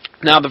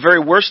 Now, the very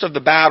worst of the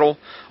battle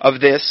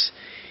of this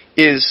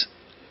is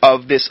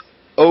of this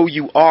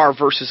O-U-R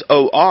versus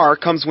O-R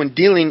comes when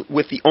dealing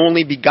with the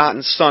only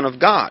begotten Son of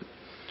God,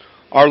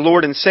 our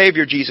Lord and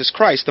Savior, Jesus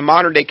Christ. The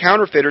modern-day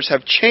counterfeiters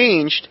have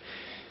changed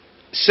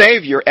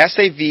Savior,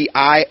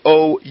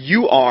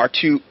 S-A-V-I-O-U-R,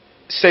 to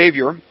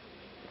Savior,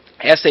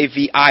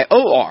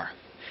 S-A-V-I-O-R.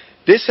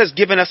 This has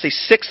given us a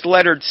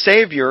six-lettered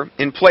Savior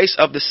in place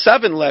of the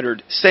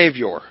seven-lettered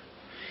Savior.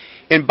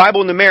 In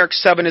Bible numerics,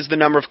 7 is the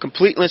number of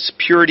completeness,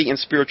 purity, and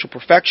spiritual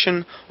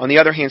perfection. On the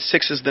other hand,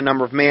 6 is the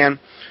number of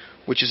man,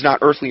 which is not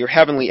earthly or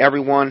heavenly.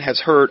 Everyone has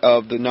heard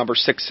of the number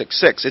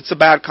 666. It's a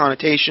bad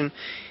connotation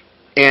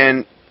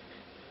and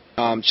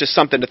just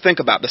something to think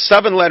about. The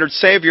seven-lettered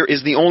Savior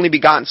is the only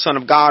begotten Son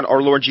of God,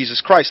 our Lord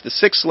Jesus Christ. The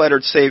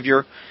six-lettered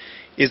Savior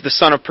is the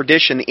son of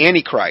perdition, the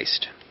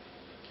Antichrist.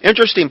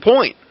 Interesting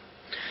point.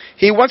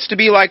 He wants to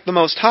be like the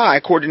Most High,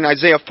 according to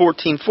Isaiah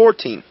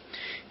 14:14.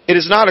 It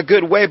is not a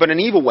good way, but an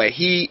evil way.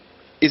 He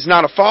is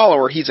not a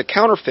follower, he's a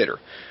counterfeiter.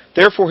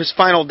 Therefore, his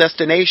final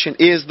destination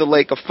is the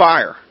lake of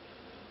fire.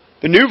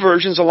 The new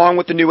versions, along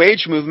with the New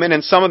Age movement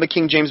and some of the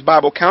King James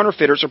Bible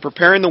counterfeiters, are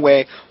preparing the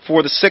way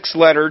for the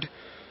six-lettered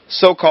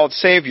so-called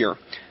Savior.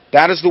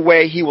 That is the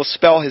way he will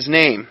spell his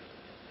name.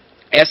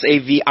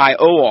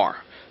 S-A-V-I-O-R.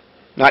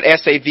 Not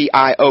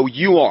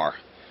S-A-V-I-O-U-R.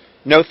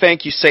 No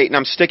thank you, Satan.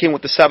 I'm sticking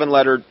with the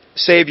seven-lettered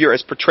Savior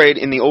as portrayed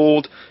in the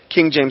old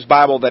King James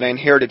Bible that I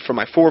inherited from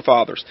my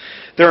forefathers.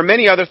 There are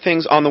many other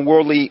things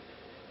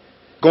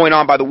going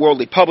on by the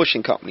worldly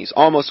publishing companies.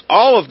 Almost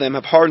all of them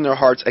have hardened their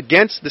hearts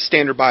against the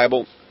standard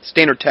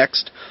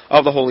text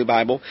of the Holy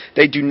Bible.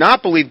 They do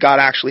not believe God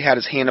actually had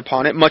his hand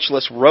upon it, much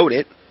less wrote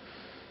it.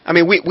 I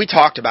mean, we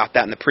talked about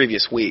that in the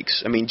previous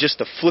weeks. I mean, just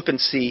the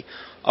flippancy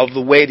of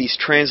the way these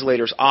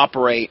translators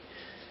operate,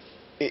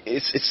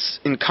 it's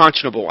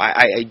unconscionable.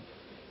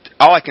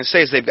 All I can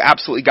say is they've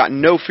absolutely got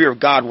no fear of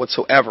God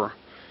whatsoever.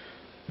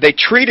 They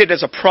treat it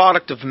as a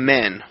product of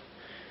men.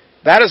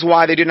 That is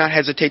why they do not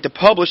hesitate to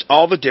publish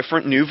all the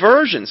different new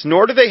versions,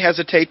 nor do they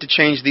hesitate to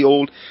change the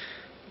old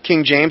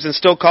King James and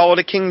still call it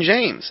a King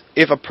James.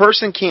 If a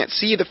person can't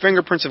see the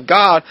fingerprints of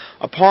God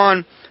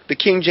upon the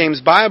King James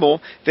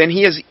Bible, then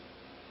he is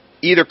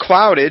either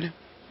clouded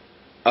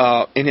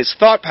in his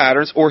thought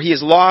patterns, or he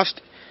is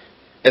lost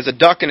as a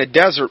duck in a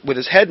desert with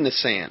his head in the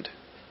sand.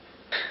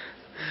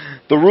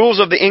 The rules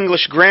of the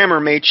English grammar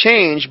may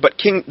change, but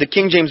the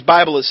King James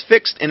Bible is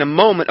fixed in a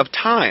moment of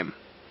time.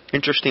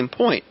 Interesting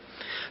point.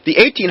 The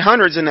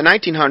 1800s and the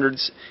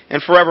 1900s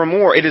and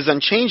forevermore, it is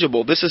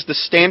unchangeable. This is the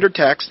standard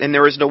text and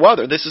there is no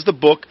other. This is the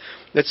book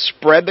that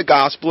spread the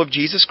gospel of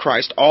Jesus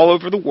Christ all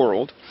over the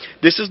world.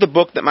 This is the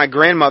book that my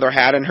grandmother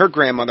had and her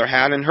grandmother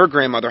had and her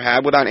grandmother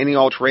had without any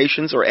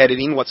alterations or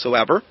editing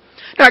whatsoever.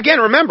 Now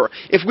again, remember,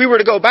 if we were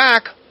to go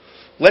back,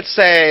 let's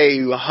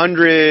say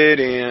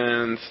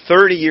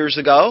 130 years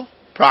ago,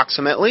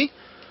 approximately,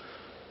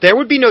 there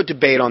would be no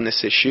debate on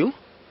this issue.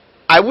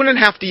 I wouldn't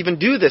have to even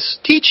do this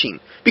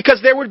teaching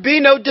because there would be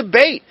no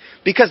debate,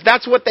 because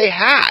that's what they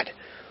had,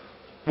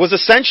 was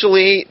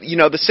essentially, the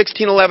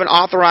 1611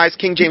 authorized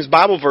King James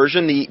Bible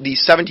version, the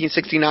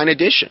 1769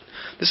 edition.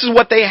 This is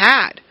what they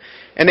had.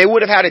 And they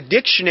would have had a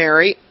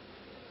dictionary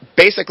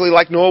basically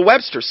like Noah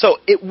Webster. So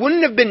it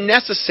wouldn't have been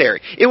necessary.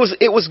 It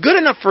was good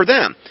enough for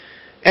them.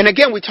 And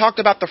again, we talked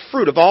about the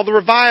fruit of all the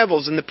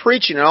revivals and the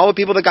preaching and all the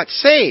people that got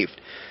saved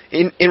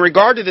in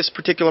regard to this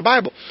particular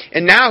Bible.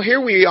 And now here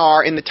we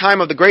are in the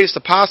time of the greatest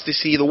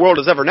apostasy the world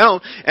has ever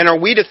known, and are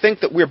we to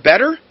think that we're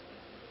better?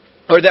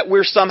 Or that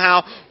we're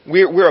somehow,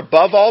 we're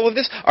above all of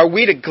this? Are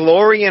we to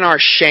glory in our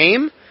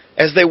shame,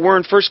 as they were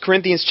in 1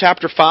 Corinthians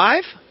chapter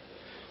 5?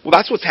 Well,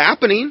 that's what's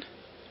happening.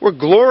 We're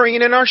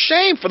glorying in our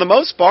shame, for the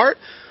most part,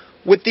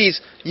 with these,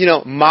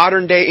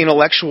 modern-day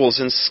intellectuals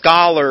and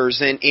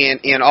scholars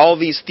and all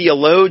these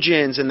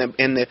theologians and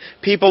the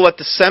people at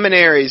the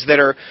seminaries that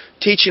are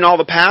teaching all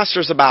the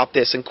pastors about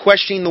this and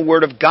questioning the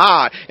Word of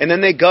God. And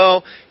then they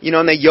go,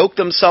 and they yoke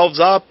themselves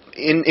up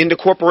into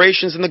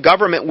corporations and the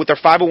government with their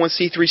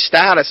 501c3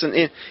 status, and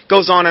it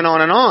goes on and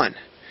on and on.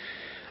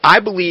 I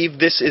believe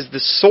this is the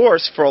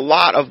source for a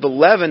lot of the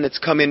leaven that's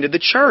come into the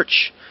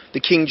church,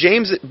 the King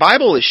James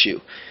Bible issue.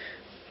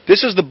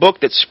 This is the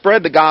book that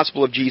spread the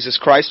gospel of Jesus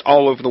Christ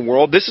all over the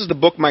world. This is the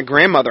book my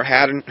grandmother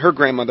had and her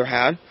grandmother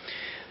had.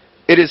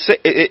 It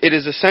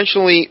is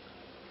essentially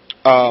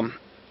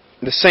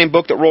the same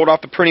book that rolled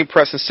off the printing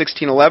press in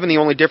 1611. The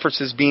only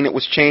differences being it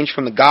was changed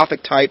from the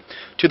Gothic type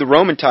to the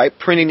Roman type.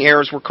 Printing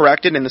errors were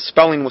corrected and the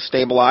spelling was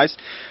stabilized.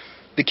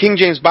 The King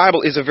James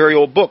Bible is a very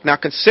old book. Now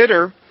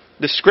consider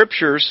the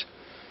scriptures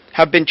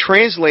have been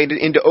translated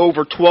into over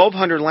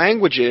 1,200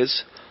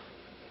 languages.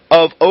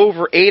 Of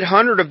over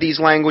 800 of these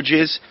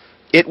languages,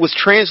 it was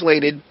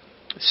translated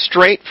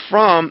straight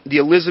from the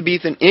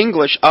Elizabethan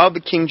English of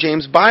the King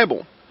James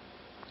Bible.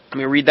 Let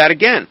me read that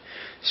again.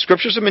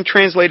 Scriptures have been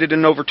translated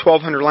in over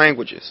 1,200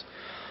 languages.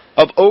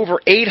 Of over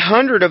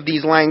 800 of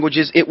these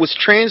languages, it was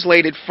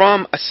translated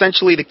from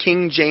essentially the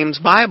King James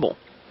Bible.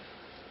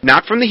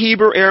 Not from the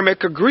Hebrew,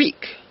 Aramaic, or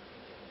Greek.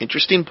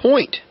 Interesting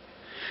point.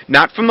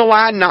 Not from the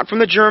Latin, not from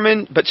the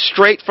German, but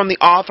straight from the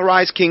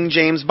authorized King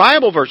James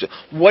Bible version.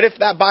 What if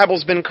that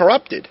Bible's been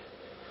corrupted?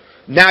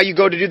 Now you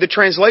go to do the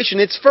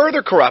translation, it's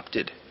further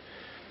corrupted.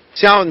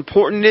 See how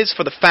important it is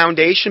for the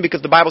foundation?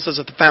 Because the Bible says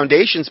if the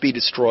foundations be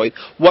destroyed,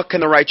 what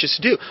can the righteous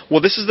do? Well,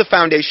 this is the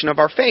foundation of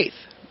our faith.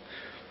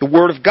 The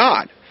Word of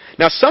God.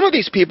 Now, some of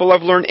these people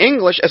have learned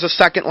English as a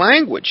second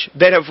language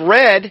that have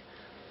read,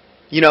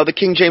 the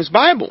King James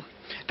Bible.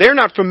 They're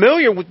not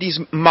familiar with these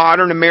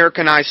modern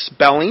Americanized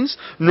spellings,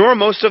 nor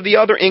most of the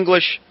other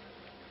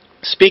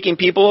English-speaking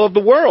people of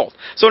the world.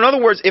 So in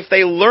other words, if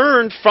they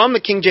learned from the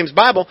King James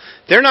Bible,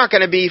 they're not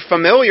going to be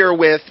familiar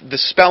with the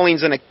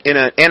spellings in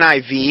an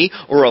NIV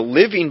or a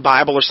Living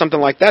Bible or something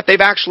like that. They've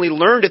actually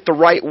learned it the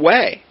right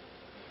way.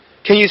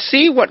 Can you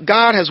see what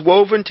God has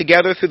woven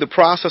together through the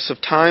process of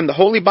time? The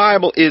Holy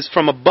Bible is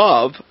from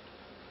above,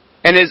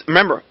 and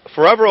remember,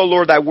 forever, O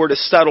Lord, thy word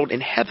is settled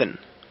in heaven.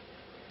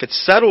 If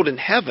it's settled in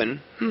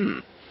heaven,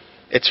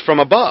 it's from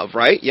above,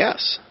 right?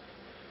 Yes.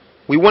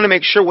 We want to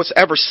make sure what's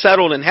ever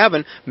settled in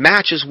heaven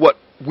matches what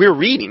we're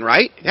reading,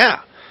 right?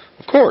 Yeah,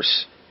 of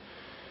course.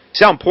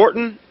 See how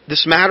important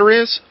this matter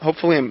is?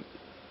 Hopefully I'm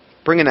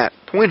bringing that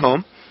point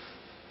home.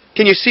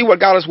 Can you see what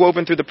God has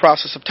woven through the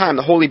process of time?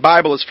 The Holy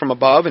Bible is from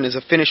above and is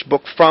a finished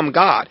book from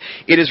God.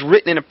 It is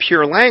written in a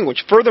pure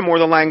language. Furthermore,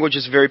 the language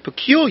is very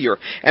peculiar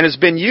and has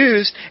been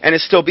used and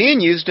is still being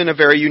used in a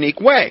very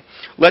unique way.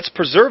 Let's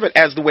preserve it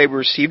as the way we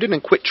received it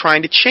and quit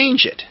trying to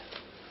change it.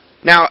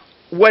 Now,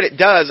 what it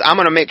does, I'm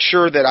going to make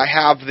sure that I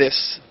have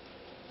this.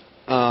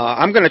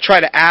 I'm going to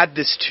try to add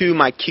this to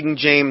my King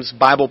James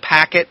Bible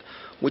packet,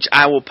 which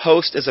I will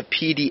post as a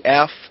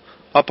PDF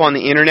up on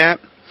the internet.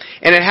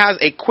 And it has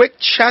a quick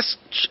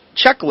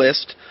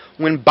checklist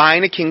when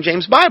buying a King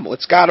James Bible.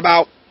 It's got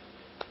about,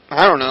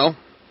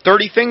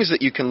 30 things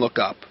that you can look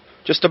up.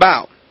 Just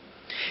about.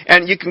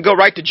 And you can go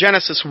right to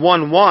Genesis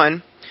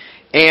 1:1,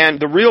 and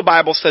the real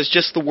Bible says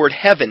just the word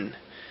heaven.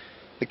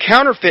 The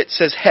counterfeit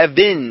says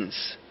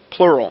heavens,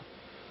 plural.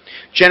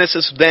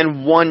 Genesis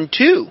then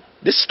 1:2.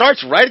 This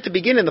starts right at the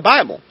beginning of the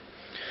Bible.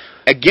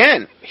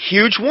 Again,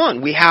 huge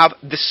one. We have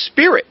the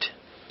Spirit.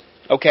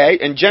 Okay,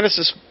 in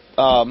Genesis...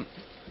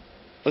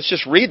 let's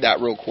just read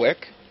that real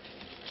quick.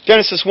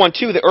 Genesis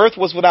 1:2, the earth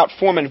was without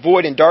form and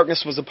void, and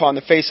darkness was upon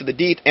the face of the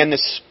deep, and the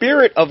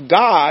Spirit of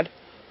God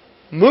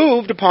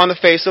moved upon the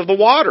face of the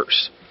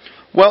waters.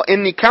 Well,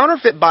 in the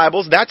counterfeit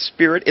Bibles, that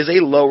Spirit is a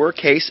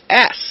lowercase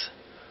s.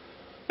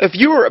 If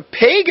you were a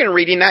pagan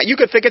reading that, you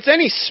could think it's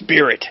any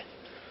spirit.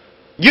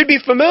 You'd be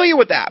familiar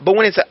with that. But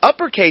when it's an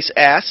uppercase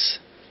S,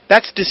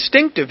 that's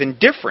distinctive and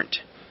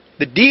different.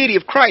 The deity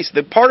of Christ,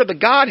 the part of the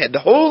Godhead, the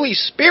Holy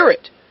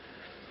Spirit.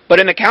 But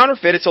in the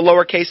counterfeit, it's a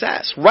lowercase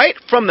s. Right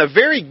from the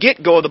very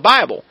get-go of the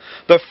Bible,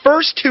 the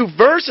first 2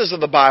 verses of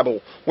the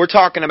Bible, we're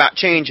talking about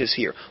changes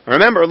here.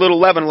 Remember, a little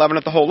leaven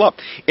leaveneth the whole lump.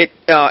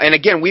 And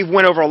again, we've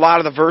went over a lot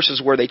of the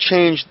verses where they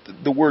changed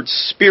the word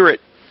Spirit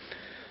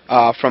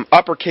from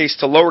uppercase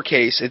to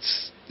lowercase.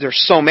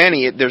 There's so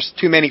many, there's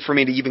too many for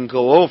me to even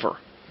go over.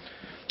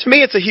 To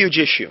me, it's a huge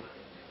issue.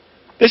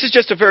 This is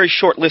just a very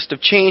short list of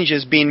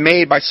changes being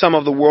made by some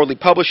of the worldly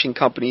publishing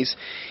companies.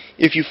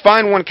 If you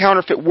find one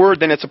counterfeit word,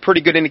 then it's a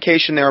pretty good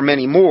indication there are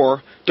many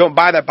more. Don't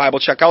buy that Bible,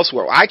 check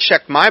elsewhere. I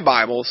checked my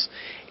Bibles,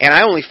 and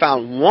I only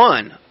found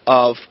one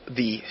of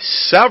the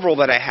several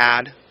that I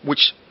had,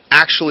 which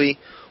actually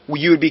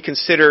you would be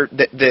considered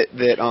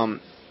that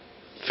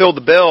filled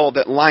the bill,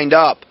 that lined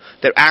up,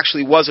 that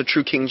actually was a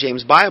true King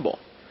James Bible.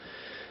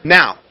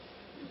 Now,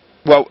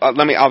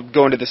 I'll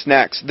go into this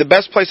next. The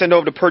best place I know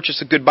of to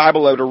purchase a good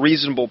Bible at a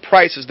reasonable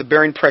price is the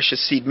Bearing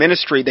Precious Seed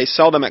Ministry. They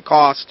sell them at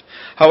cost.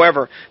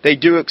 However, they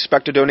do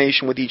expect a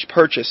donation with each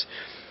purchase.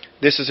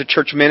 This is a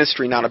church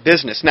ministry, not a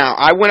business. Now,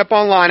 I went up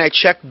online, I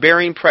checked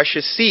Bearing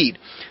Precious Seed.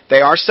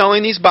 They are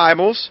selling these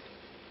Bibles,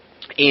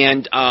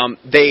 and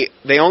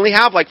they only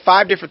have like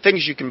 5 different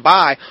things you can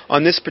buy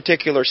on this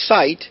particular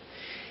site,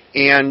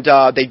 and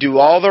they do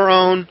all their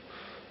own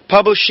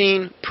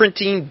publishing,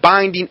 printing,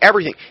 binding,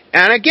 everything.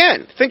 And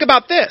again, think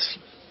about this.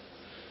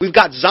 We've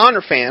got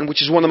Zondervan,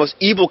 which is one of the most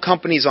evil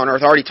companies on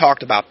earth. I already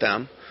talked about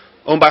them.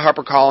 Owned by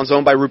HarperCollins,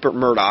 owned by Rupert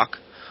Murdoch.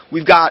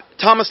 We've got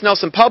Thomas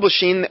Nelson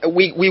Publishing.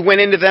 We went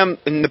into them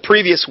in the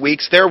previous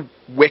weeks. They're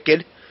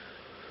wicked.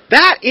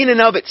 That in and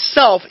of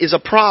itself is a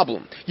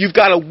problem. You've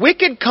got a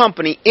wicked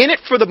company in it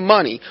for the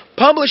money,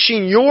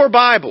 publishing your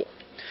Bible.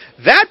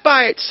 That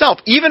by itself,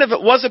 even if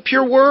it was a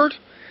pure word,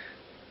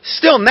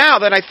 still now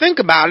that I think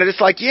about it, it's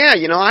like, yeah,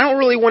 I don't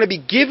really want to be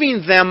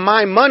giving them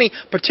my money,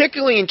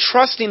 particularly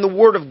entrusting the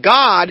Word of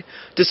God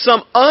to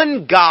some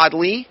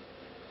ungodly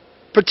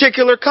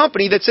particular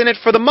company that's in it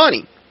for the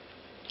money.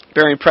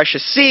 Bearing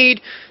Precious Seed,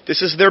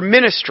 this is their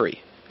ministry.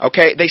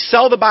 Okay, they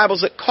sell the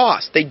Bibles at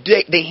cost. They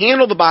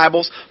handle the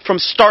Bibles from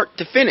start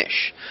to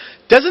finish.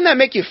 Doesn't that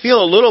make you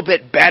feel a little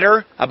bit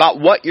better about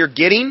what you're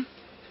getting?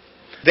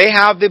 They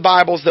have the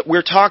Bibles that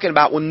we're talking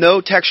about with no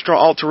textual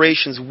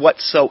alterations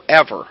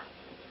whatsoever.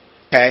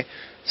 Okay,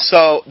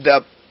 so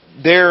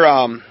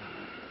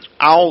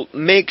I'll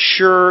make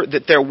sure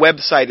that their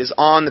website is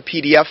on the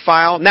PDF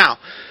file. Now,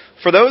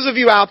 for those of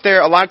you out there,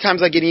 a lot of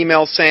times I get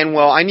emails saying,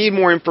 well, I need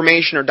more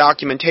information or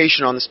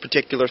documentation on this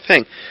particular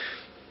thing.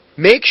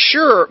 Make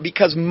sure,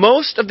 because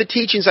most of the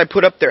teachings I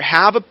put up there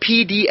have a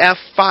PDF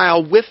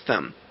file with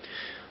them.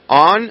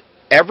 On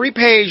every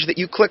page that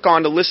you click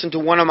on to listen to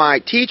one of my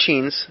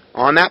teachings,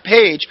 on that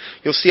page,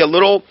 you'll see a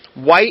little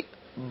white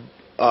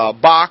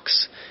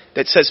box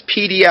that says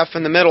PDF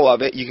in the middle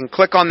of it. You can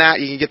click on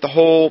that. You can get the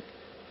whole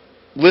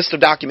list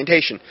of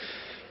documentation.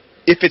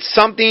 If it's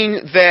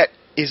something that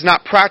is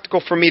not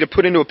practical for me to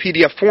put into a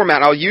PDF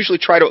format, I'll usually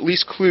try to at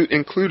least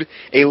include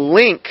a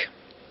link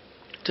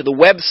to the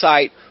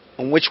website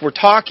on which we're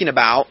talking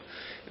about.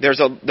 There's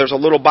a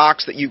little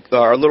box that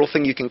or a little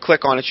thing you can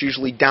click on. It's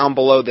usually down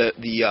below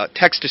the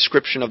text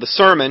description of the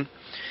sermon,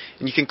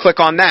 and you can click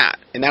on that,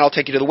 and that'll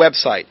take you to the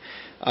website.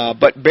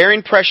 But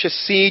Bearing Precious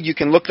Seed, you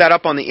can look that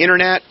up on the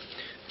internet,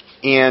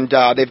 and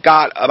they've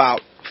got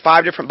about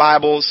 5 different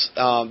Bibles.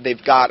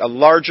 They've got a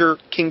larger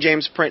King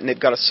James print, and they've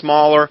got a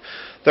smaller.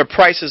 Their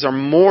prices are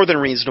more than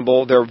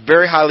reasonable. They're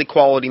very highly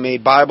quality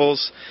made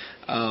Bibles,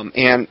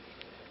 and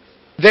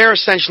they're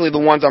essentially the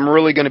ones I'm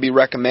really going to be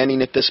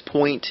recommending at this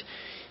point.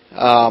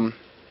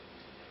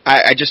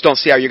 I just don't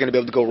see how you're going to be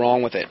able to go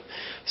wrong with it.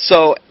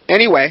 So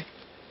anyway,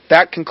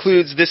 that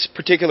concludes this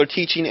particular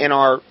teaching in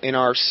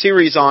our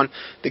series on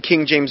the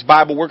King James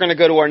Bible. We're going to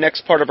go to our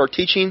next part of our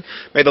teaching.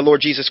 May the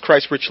Lord Jesus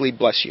Christ richly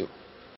bless you.